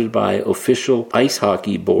 surrounded by official ice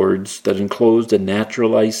hockey boards that enclosed a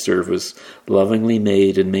natural ice surface lovingly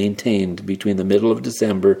made and maintained between the middle of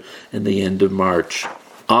December and the end of March.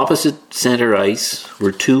 Opposite center ice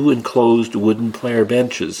were 2 enclosed wooden player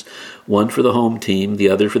benches, one for the home team, the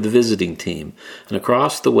other for the visiting team. And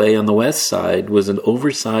across the way on the west side was an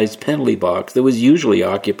oversized penalty box that was usually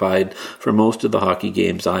occupied for most of the hockey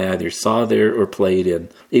games I either saw there or played in.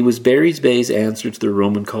 It was Barry's Bay's answer to the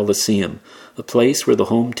Roman Coliseum, a place where the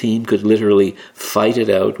home team could literally fight it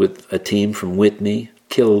out with a team from Whitney,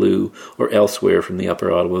 Killaloe, or elsewhere from the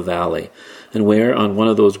upper Ottawa Valley, and where, on one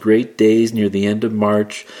of those great days near the end of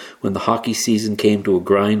March, when the hockey season came to a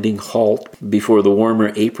grinding halt before the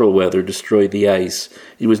warmer April weather destroyed the ice,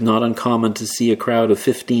 it was not uncommon to see a crowd of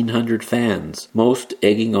 1,500 fans, most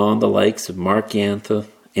egging on the likes of Mark Yantha,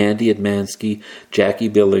 Andy Edmansky, Jackie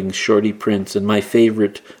Billings, Shorty Prince, and my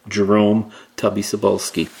favorite, Jerome Tubby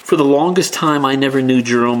Cebulski. For the longest time, I never knew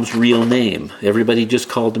Jerome's real name. Everybody just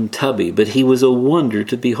called him Tubby, but he was a wonder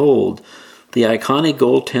to behold. The iconic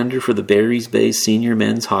goaltender for the Barry's Bay senior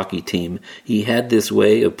men's hockey team, he had this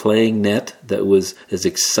way of playing net that was as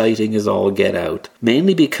exciting as all get out.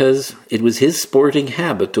 Mainly because it was his sporting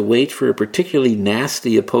habit to wait for a particularly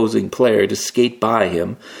nasty opposing player to skate by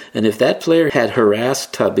him, and if that player had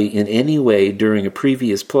harassed Tubby in any way during a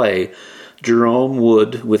previous play, Jerome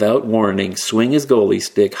would, without warning, swing his goalie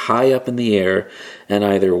stick high up in the air and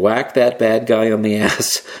either whack that bad guy on the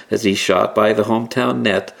ass as he shot by the hometown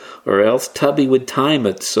net, or else Tubby would time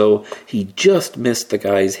it so he just missed the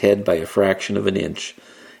guy's head by a fraction of an inch.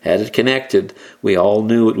 Had it connected, we all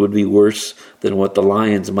knew it would be worse than what the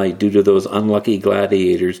Lions might do to those unlucky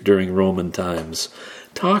gladiators during Roman times.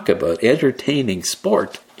 Talk about entertaining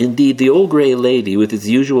sport. Indeed, the old grey lady, with its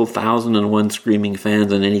usual 1,001 screaming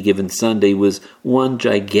fans on any given Sunday, was one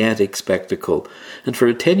gigantic spectacle. And for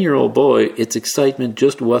a 10-year-old boy, its excitement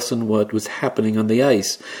just wasn't what was happening on the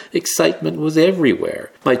ice. Excitement was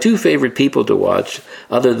everywhere. My 2 favorite people to watch,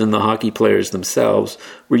 other than the hockey players themselves,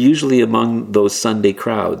 were usually among those Sunday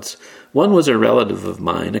crowds. One was a relative of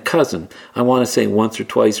mine, a cousin, I want to say once or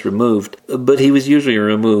twice removed, but he was usually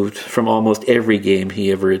removed from almost every game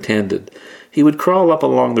he ever attended. He would crawl up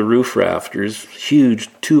along the roof rafters, huge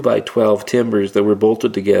 2x12 timbers that were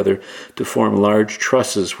bolted together to form large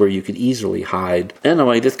trusses where you could easily hide.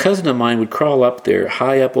 Anyway, this cousin of mine would crawl up there,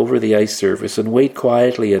 high up over the ice surface, and wait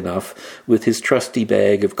quietly enough with his trusty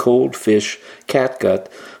bag of cold fish,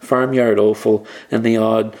 catgut, farmyard offal, and the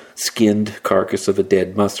odd skinned carcass of a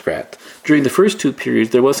dead muskrat. During the first 2 periods,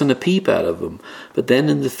 there wasn't a peep out of him, but then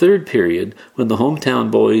in the third period, when the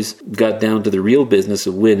hometown boys got down to the real business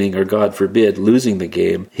of winning, or God forbid, losing the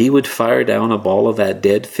game, he would fire down a ball of that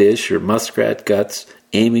dead fish or muskrat guts,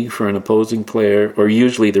 aiming for an opposing player, or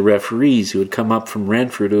usually the referees who had come up from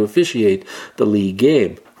Renfrew to officiate the league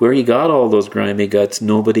game. Where he got all those grimy guts,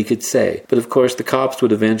 nobody could say. But of course, the cops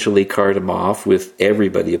would eventually cart him off, with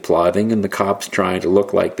everybody applauding, and the cops trying to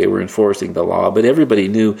look like they were enforcing the law. But everybody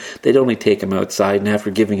knew they'd only take him outside, and after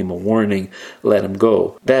giving him a warning, let him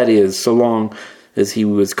go. That is, so long as he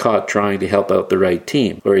was caught trying to help out the right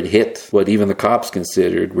team, or had hit what even the cops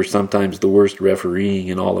considered were sometimes the worst refereeing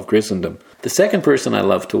in all of Christendom. The second person I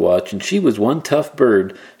loved to watch, and she was one tough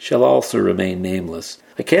bird, shall also remain nameless.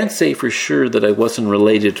 I can't say for sure that I wasn't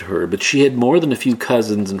related to her, but she had more than a few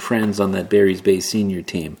cousins and friends on that Barry's Bay senior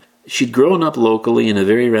team. She'd grown up locally in a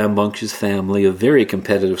very rambunctious family of very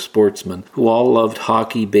competitive sportsmen who all loved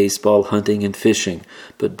hockey, baseball, hunting, and fishing,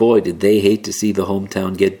 but boy did they hate to see the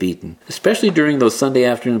hometown get beaten. Especially during those Sunday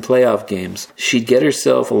afternoon playoff games, she'd get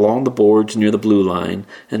herself along the boards near the blue line,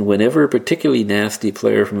 and whenever a particularly nasty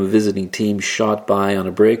player from a visiting team shot by on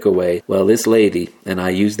a breakaway, well, this lady, and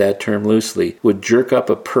I use that term loosely, would jerk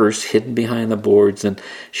up a purse hidden behind the boards, and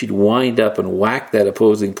she'd wind up and whack that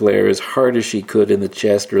opposing player as hard as she could in the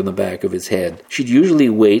chest or in the back of his head. She'd usually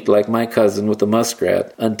wait, like my cousin with the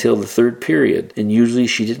muskrat, until the third period, and usually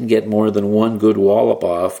she didn't get more than one good wallop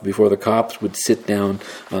off before the cops would sit down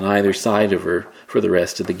on either side of her for the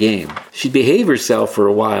rest of the game. She'd behave herself for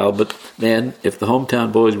a while, but then, if the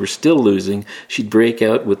hometown boys were still losing, she'd break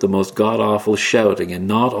out with the most god-awful shouting, and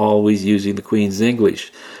not always using the Queen's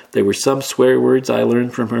English. There were some swear words I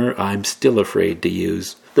learned from her I'm still afraid to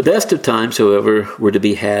use. The best of times, however, were to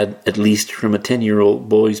be had, at least from a 10-year-old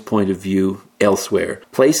boy's point of view, elsewhere.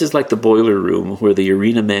 Places like the boiler room, where the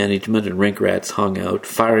arena management and rink rats hung out,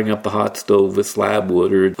 firing up the hot stove with slab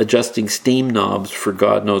wood or adjusting steam knobs for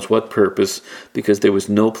God knows what purpose, because there was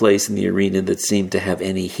no place in the arena that seemed to have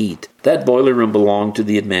any heat. That boiler room belonged to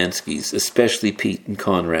the Edmanskys, especially Pete and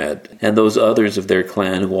Conrad, and those others of their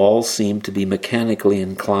clan who all seemed to be mechanically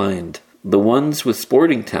inclined. The ones with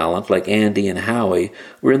sporting talent, like Andy and Howie,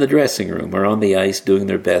 were in the dressing room or on the ice doing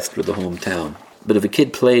their best for the hometown. But if a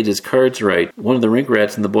kid played his cards right, one of the rink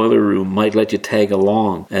rats in the boiler room might let you tag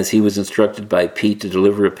along, as he was instructed by Pete to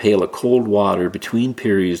deliver a pail of cold water between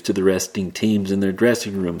periods to the resting teams in their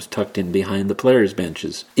dressing rooms tucked in behind the players'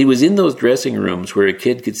 benches. It was in those dressing rooms where a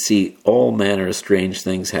kid could see all manner of strange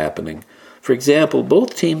things happening. For example,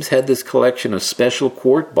 both teams had this collection of special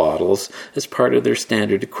quart bottles as part of their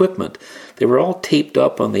standard equipment. They were all taped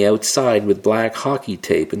up on the outside with black hockey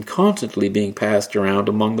tape and constantly being passed around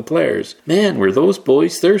among the players. Man, were those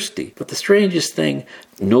boys thirsty. But the strangest thing,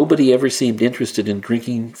 nobody ever seemed interested in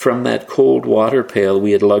drinking from that cold water pail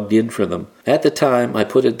we had lugged in for them. At the time, I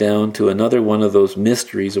put it down to another one of those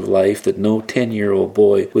mysteries of life that no 10-year-old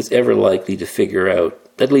boy was ever likely to figure out.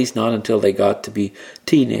 At least not until they got to be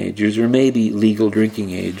teenagers or maybe legal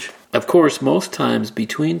drinking age. Of course, most times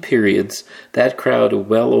between periods, that crowd of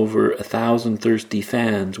well over 1,000 thirsty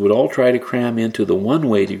fans would all try to cram into the one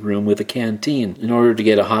waiting room with a canteen in order to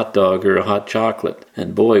get a hot dog or a hot chocolate.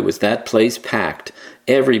 And boy, was that place packed.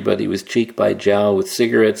 Everybody was cheek by jowl with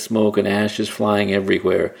cigarette smoke and ashes flying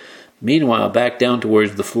everywhere. Meanwhile, back down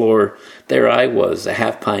towards the floor, there I was, a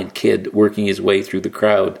half-pint kid working his way through the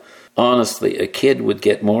crowd. Honestly, a kid would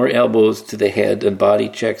get more elbows to the head and body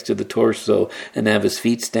checks to the torso and have his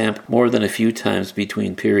feet stamped more than a few times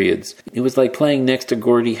between periods. It was like playing next to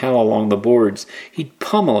Gordie Howe along the boards. He'd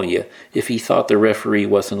pummel you if he thought the referee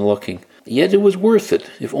wasn't looking. Yet it was worth it,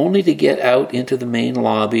 if only to get out into the main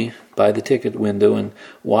lobby by the ticket window and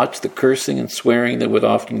watch the cursing and swearing that would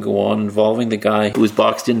often go on involving the guy who was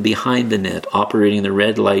boxed in behind the net, operating the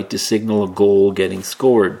red light to signal a goal getting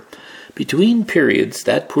scored. Between periods,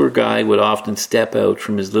 that poor guy would often step out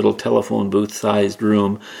from his little telephone booth-sized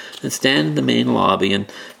room and stand in the main lobby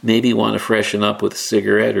and maybe want to freshen up with a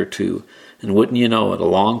cigarette or two. And wouldn't you know it,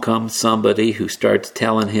 along comes somebody who starts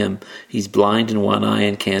telling him he's blind in one eye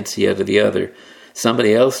and can't see out of the other.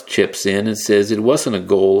 Somebody else chips in and says it wasn't a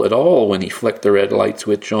goal at all when he flicked the red light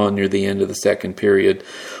switch on near the end of the second period,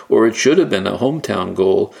 or it should have been a hometown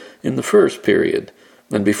goal in the first period.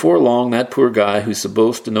 And before long, that poor guy who's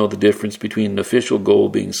supposed to know the difference between an official goal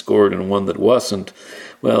being scored and one that wasn't,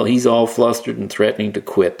 well, he's all flustered and threatening to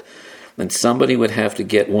quit. And somebody would have to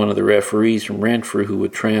get one of the referees from Renfrew who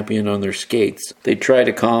would tramp in on their skates. They'd try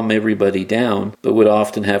to calm everybody down, but would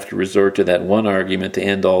often have to resort to that one argument to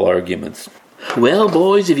end all arguments. Well,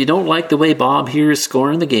 boys, if you don't like the way Bob here is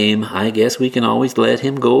scoring the game, I guess we can always let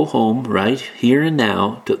him go home right here and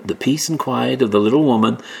now to the peace and quiet of the little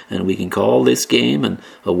woman, and we can call this game and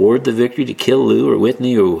award the victory to Kill Lou or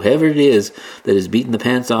Whitney or whoever it is that has beaten the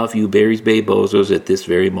pants off you Barry's Bay bozos at this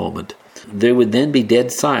very moment. There would then be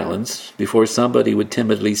dead silence before somebody would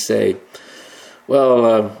timidly say,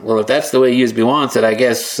 Well, if that's the way Usby wants it, I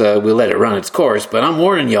guess we'll let it run its course. But I'm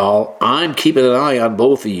warning y'all, I'm keeping an eye on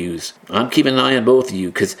both of yous. I'm keeping an eye on both of you,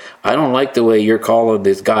 because I don't like the way you're calling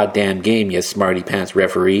this goddamn game, you smarty pants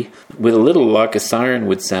referee. With a little luck, a siren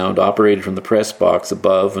would sound, operated from the press box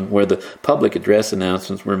above, and where the public address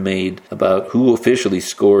announcements were made about who officially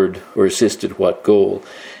scored or assisted what goal.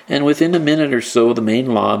 And within a minute or so, the main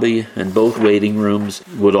lobby and both waiting rooms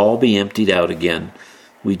would all be emptied out again.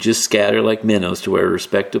 We just scatter like minnows to our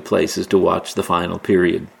respective places to watch the final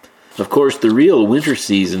period. Of course, the real winter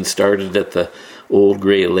season started at the Old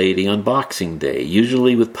Grey Lady on Boxing Day,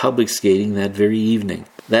 usually with public skating that very evening.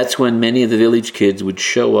 That's when many of the village kids would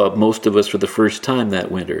show up, most of us for the first time that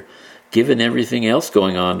winter. Given everything else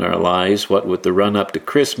going on in our lives, what with the run-up to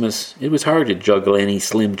Christmas, it was hard to juggle any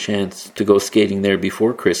slim chance to go skating there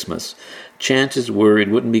before Christmas. Chances were it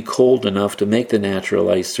wouldn't be cold enough to make the natural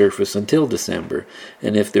ice surface until December,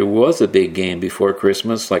 and if there was a big game before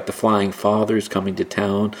Christmas, like the Flying Fathers coming to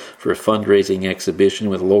town for a fundraising exhibition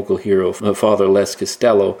with local hero Father Les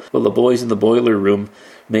Costello, well, the boys in the boiler room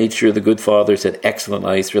made sure the good fathers had excellent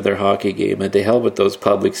ice for their hockey game, and to hell with those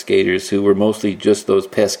public skaters who were mostly just those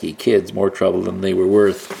pesky kids, more trouble than they were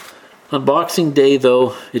worth. On Boxing Day,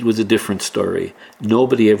 though, it was a different story.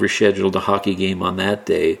 Nobody ever scheduled a hockey game on that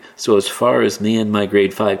day, so as far as me and my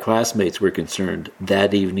grade 5 classmates were concerned,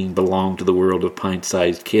 that evening belonged to the world of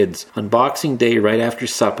pint-sized kids. On Boxing Day, right after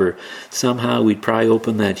supper, somehow we'd pry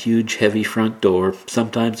open that huge, heavy front door.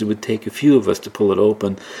 Sometimes it would take a few of us to pull it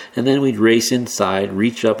open, and then we'd race inside,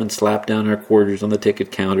 reach up and slap down our quarters on the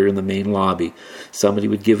ticket counter in the main lobby. Somebody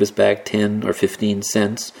would give us back 10 or 15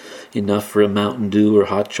 cents, enough for a Mountain Dew or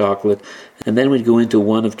hot chocolate, and then we'd go into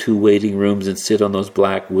one of 2 waiting rooms and sit on those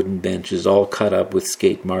black wooden benches all cut up with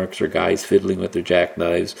skate marks or guys fiddling with their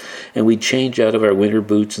jackknives, and we'd change out of our winter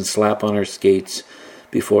boots and slap on our skates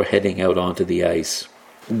before heading out onto the ice.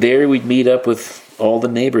 There we'd meet up with all the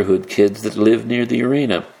neighborhood kids that lived near the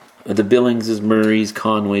arena. The Billingses, Murrays,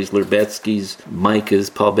 Conways, Lurbetskis,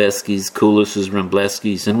 Micahs, Palbeskis, Kulises,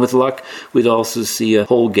 Rumbleskis, and with luck we'd also see a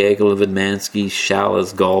whole gaggle of Edmanskis,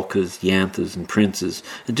 Shalas, Galkas, Yanthas, and Princes,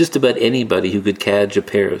 and just about anybody who could cadge a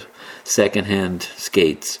pair of second-hand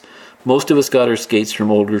skates. Most of us got our skates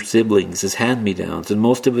from older siblings as hand-me-downs, and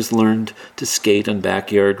most of us learned to skate on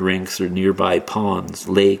backyard rinks or nearby ponds,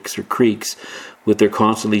 lakes, or creeks with their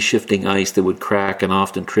constantly shifting ice that would crack and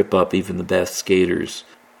often trip up even the best skaters.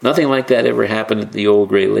 Nothing like that ever happened at the Old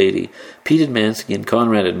Grey Lady. Pete Edmansky and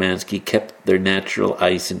Conrad Edmansky kept their natural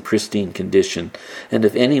ice in pristine condition, and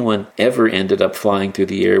if anyone ever ended up flying through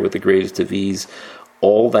the air with the greatest of ease,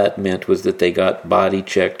 all that meant was that they got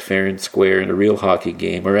body-checked fair and square in a real hockey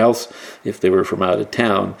game, or else, if they were from out of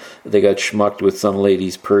town, they got schmucked with some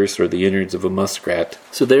lady's purse or the innards of a muskrat.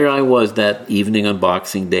 So there I was that evening on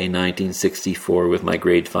Boxing Day 1964 with my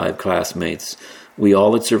grade 5 classmates. We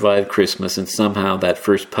all had survived Christmas, and somehow that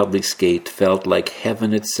first public skate felt like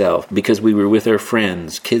heaven itself because we were with our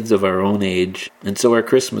friends, kids of our own age, and so our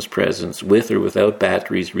Christmas presents, with or without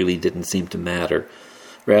batteries, really didn't seem to matter.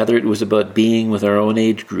 Rather, it was about being with our own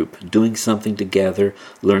age group, doing something together,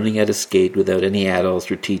 learning how to skate without any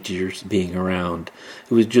adults or teachers being around.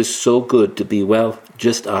 It was just so good to be, well,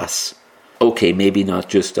 just us. Okay, maybe not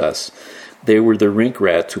just us. There were the rink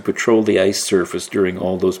rats who patrolled the ice surface during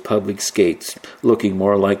all those public skates, looking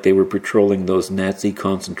more like they were patrolling those Nazi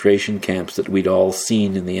concentration camps that we'd all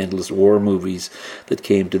seen in the endless war movies that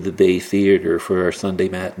came to the Bay Theatre for our Sunday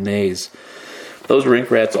matinees. Those rink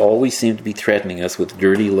rats always seemed to be threatening us with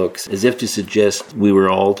dirty looks, as if to suggest we were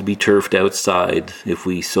all to be turfed outside if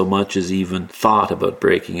we so much as even thought about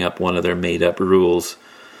breaking up one of their made-up rules.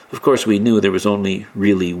 Of course, we knew there was only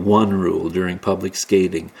really one rule during public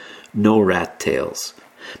skating: no rat tails.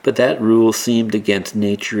 But that rule seemed against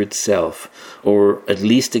nature itself, or at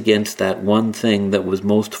least against that one thing that was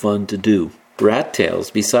most fun to do. Rat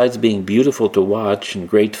tails, besides being beautiful to watch and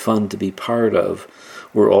great fun to be part of,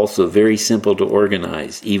 were also very simple to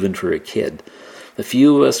organize, even for a kid. A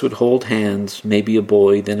few of us would hold hands, maybe a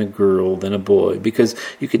boy, then a girl, then a boy, because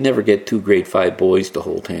you could never get 2 grade 5 boys to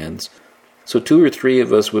hold hands. So 2 or 3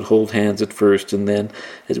 of us would hold hands at first, and then,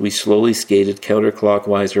 as we slowly skated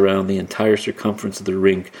counterclockwise around the entire circumference of the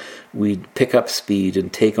rink, we'd pick up speed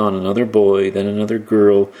and take on another boy, then another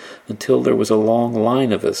girl, until there was a long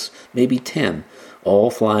line of us, maybe 10,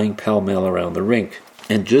 all flying pell-mell around the rink.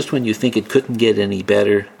 And just when you think it couldn't get any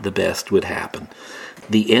better, the best would happen.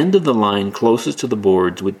 The end of the line closest to the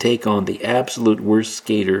boards would take on the absolute worst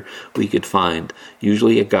skater we could find,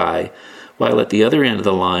 usually a guy, while at the other end of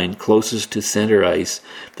the line, closest to center ice,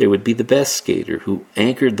 there would be the best skater who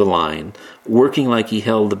anchored the line, working like he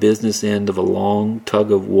held the business end of a long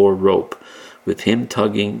tug-of-war rope, with him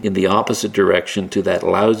tugging in the opposite direction to that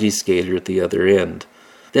lousy skater at the other end.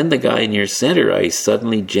 Then the guy near center ice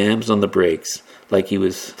suddenly jams on the brakes, like he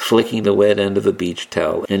was flicking the wet end of a beach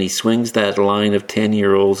towel, and he swings that line of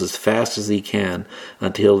 10-year-olds as fast as he can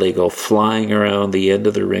until they go flying around the end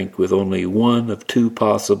of the rink with only one of 2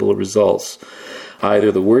 possible results.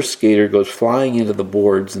 Either the worst skater goes flying into the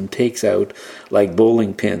boards and takes out, like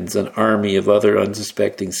bowling pins, an army of other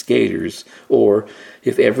unsuspecting skaters, or,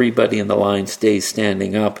 if everybody in the line stays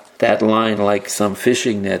standing up, that line, like some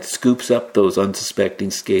fishing net, scoops up those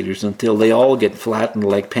unsuspecting skaters until they all get flattened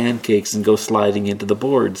like pancakes and go sliding into the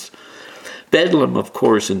boards. Bedlam, of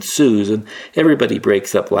course, ensues, and everybody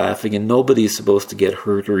breaks up laughing, and nobody is supposed to get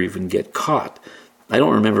hurt or even get caught. I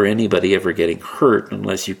don't remember anybody ever getting hurt,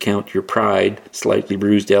 unless you count your pride, slightly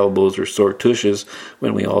bruised elbows, or sore tushes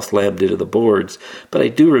when we all slammed into the boards. But I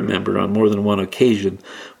do remember on more than one occasion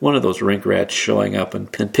one of those rink rats showing up and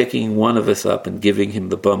picking one of us up and giving him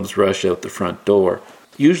the bum's rush out the front door.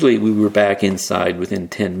 Usually we were back inside within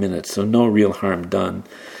 10 minutes, so no real harm done.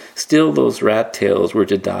 Still, those rat tails were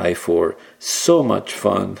to die for. So much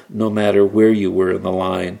fun, no matter where you were in the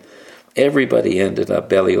line. Everybody ended up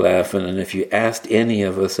belly laughing, and if you asked any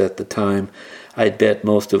of us at the time, I'd bet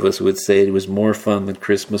most of us would say it was more fun than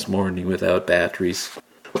Christmas morning without batteries.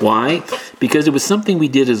 Why? Because it was something we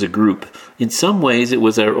did as a group. In some ways, it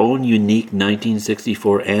was our own unique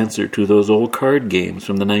 1964 answer to those old card games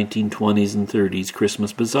from the 1920s and 30s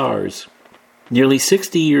Christmas bazaars. Nearly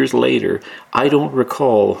 60 years later, I don't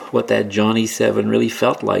recall what that Johnny 7 really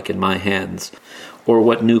felt like in my hands, or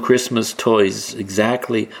what new Christmas toys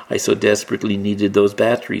exactly I so desperately needed those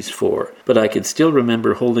batteries for. But I can still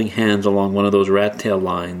remember holding hands along one of those rat-tail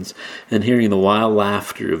lines and hearing the wild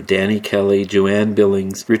laughter of Danny Kelly, Joanne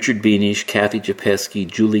Billings, Richard Beanish, Kathy Japeski,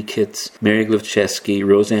 Julie Kitts, Mary Glavcheski,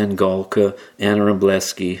 Roseanne Galka, Anna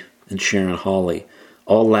Rambleski, and Sharon Hawley,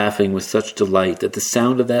 all laughing with such delight that the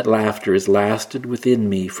sound of that laughter has lasted within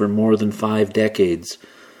me for more than 5 decades.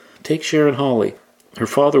 Take Sharon Hawley. Her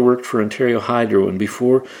father worked for Ontario Hydro, and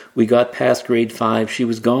before we got past grade 5, she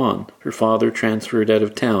was gone. Her father transferred out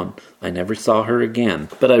of town. I never saw her again.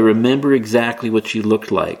 But I remember exactly what she looked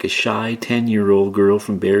like, a shy 10-year-old girl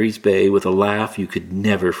from Barry's Bay with a laugh you could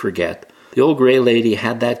never forget. The old grey lady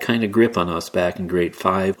had that kind of grip on us back in grade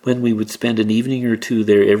 5, when we would spend an evening or two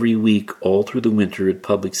there every week all through the winter at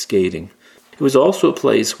public skating. It was also a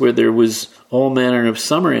place where there was all manner of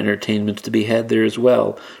summer entertainments to be had there as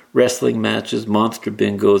well. Wrestling matches, monster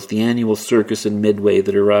bingos, the annual circus in Midway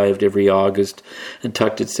that arrived every August and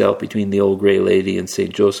tucked itself between the old grey lady and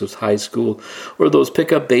St. Joseph's High School, or those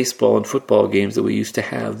pick-up baseball and football games that we used to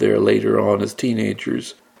have there later on as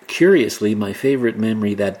teenagers. Curiously, my favorite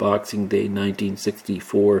memory that Boxing Day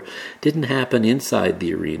 1964 didn't happen inside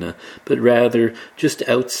the arena, but rather just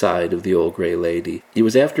outside of the old grey lady. It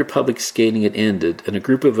was after public skating had ended, and a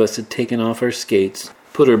group of us had taken off our skates,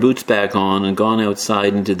 put our boots back on, and gone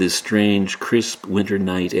outside into this strange, crisp winter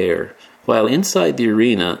night air. While inside the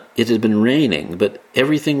arena, it had been raining, but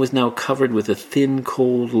everything was now covered with a thin,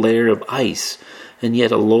 cold layer of ice, and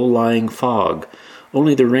yet a low-lying fog.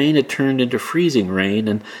 Only the rain had turned into freezing rain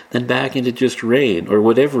and then back into just rain, or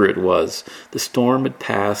whatever it was. The storm had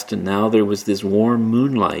passed, and now there was this warm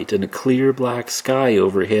moonlight and a clear black sky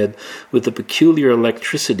overhead with a peculiar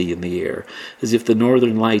electricity in the air, as if the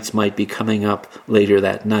northern lights might be coming up later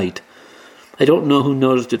that night. I don't know who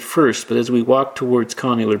noticed it first, but as we walked towards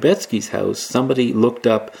Connie Lurbetsky's house, somebody looked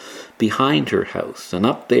up behind her house, and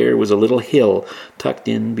up there was a little hill tucked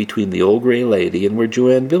in between the old grey lady and where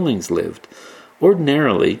Joanne Billings lived.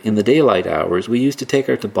 Ordinarily, in the daylight hours, we used to take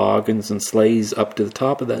our toboggans and sleighs up to the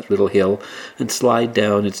top of that little hill and slide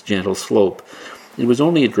down its gentle slope. It was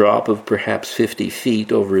only a drop of perhaps 50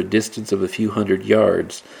 feet over a distance of a few hundred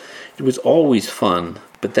yards. It was always fun,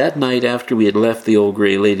 but that night after we had left the old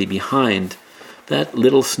grey lady behind, that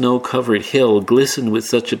little snow-covered hill glistened with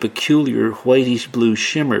such a peculiar whitish-blue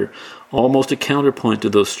shimmer, almost a counterpoint to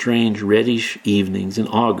those strange reddish evenings in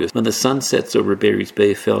August when the sunsets over Barry's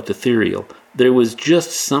Bay felt ethereal. There was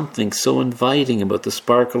just something so inviting about the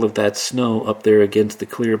sparkle of that snow up there against the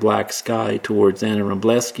clear black sky towards Anna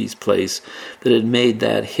Rambleski's place that had made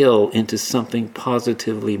that hill into something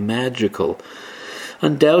positively magical.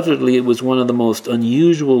 Undoubtedly, it was one of the most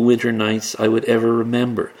unusual winter nights I would ever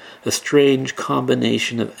remember, a strange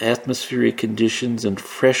combination of atmospheric conditions and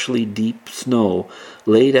freshly deep snow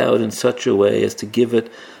laid out in such a way as to give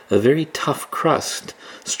it a very tough crust,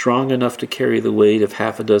 strong enough to carry the weight of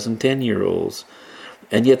half a dozen 10-year-olds.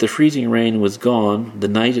 And yet the freezing rain was gone, the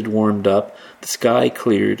night had warmed up, the sky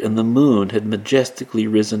cleared, and the moon had majestically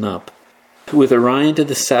risen up. With Orion to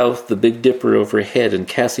the south, the Big Dipper overhead, and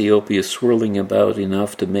Cassiopeia swirling about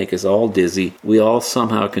enough to make us all dizzy, we all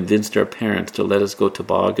somehow convinced our parents to let us go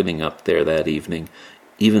tobogganing up there that evening,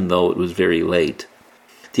 even though it was very late.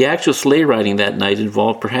 The actual sleigh riding that night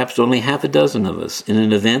involved perhaps only half a dozen of us, in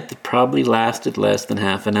an event that probably lasted less than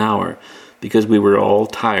half an hour, because we were all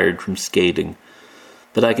tired from skating.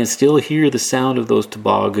 But I can still hear the sound of those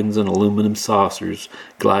toboggans and aluminum saucers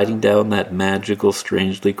gliding down that magical,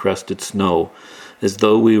 strangely crusted snow, as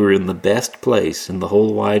though we were in the best place in the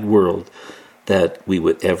whole wide world that we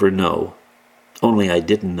would ever know. Only I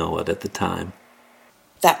didn't know it at the time.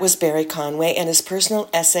 That was Barry Conway and his personal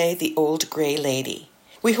essay, The Old Grey Lady.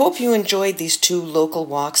 We hope you enjoyed these 2 local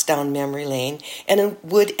walks down memory lane and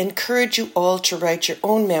would encourage you all to write your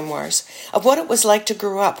own memoirs of what it was like to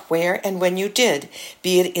grow up where and when you did,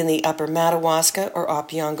 be it in the Upper Madawaska or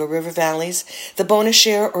Opeongo River Valleys, the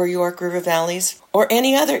Bonnechere or York River Valleys, or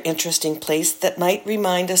any other interesting place that might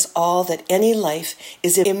remind us all that any life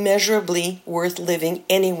is immeasurably worth living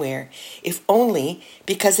anywhere, if only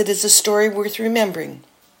because it is a story worth remembering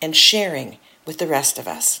and sharing with the rest of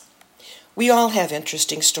us. We all have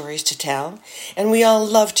interesting stories to tell, and we all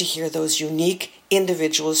love to hear those unique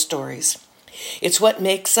individual stories. It's what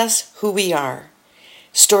makes us who we are.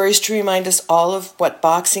 Stories to remind us all of what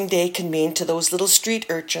Boxing Day can mean to those little street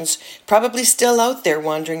urchins probably still out there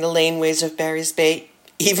wandering the laneways of Barry's Bay,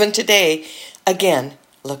 even today, again,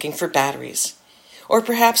 looking for batteries. Or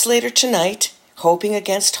perhaps later tonight, hoping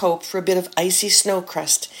against hope for a bit of icy snow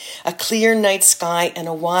crust, a clear night sky, and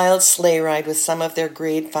a wild sleigh ride with some of their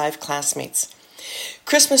grade 5 classmates.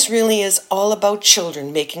 Christmas really is all about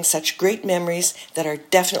children making such great memories that are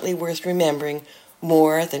definitely worth remembering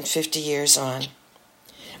more than 50 years on.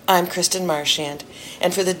 I'm Kristen Marchand,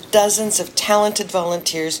 and for the dozens of talented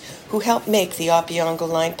volunteers who helped make the Opeongo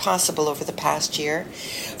line possible over the past year,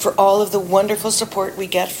 for all of the wonderful support we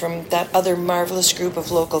get from that other marvelous group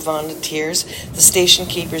of local volunteers, the Station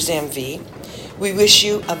Keepers MV, we wish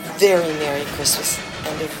you a very Merry Christmas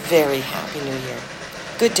and a very Happy New Year.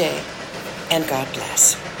 Good day, and God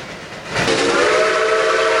bless.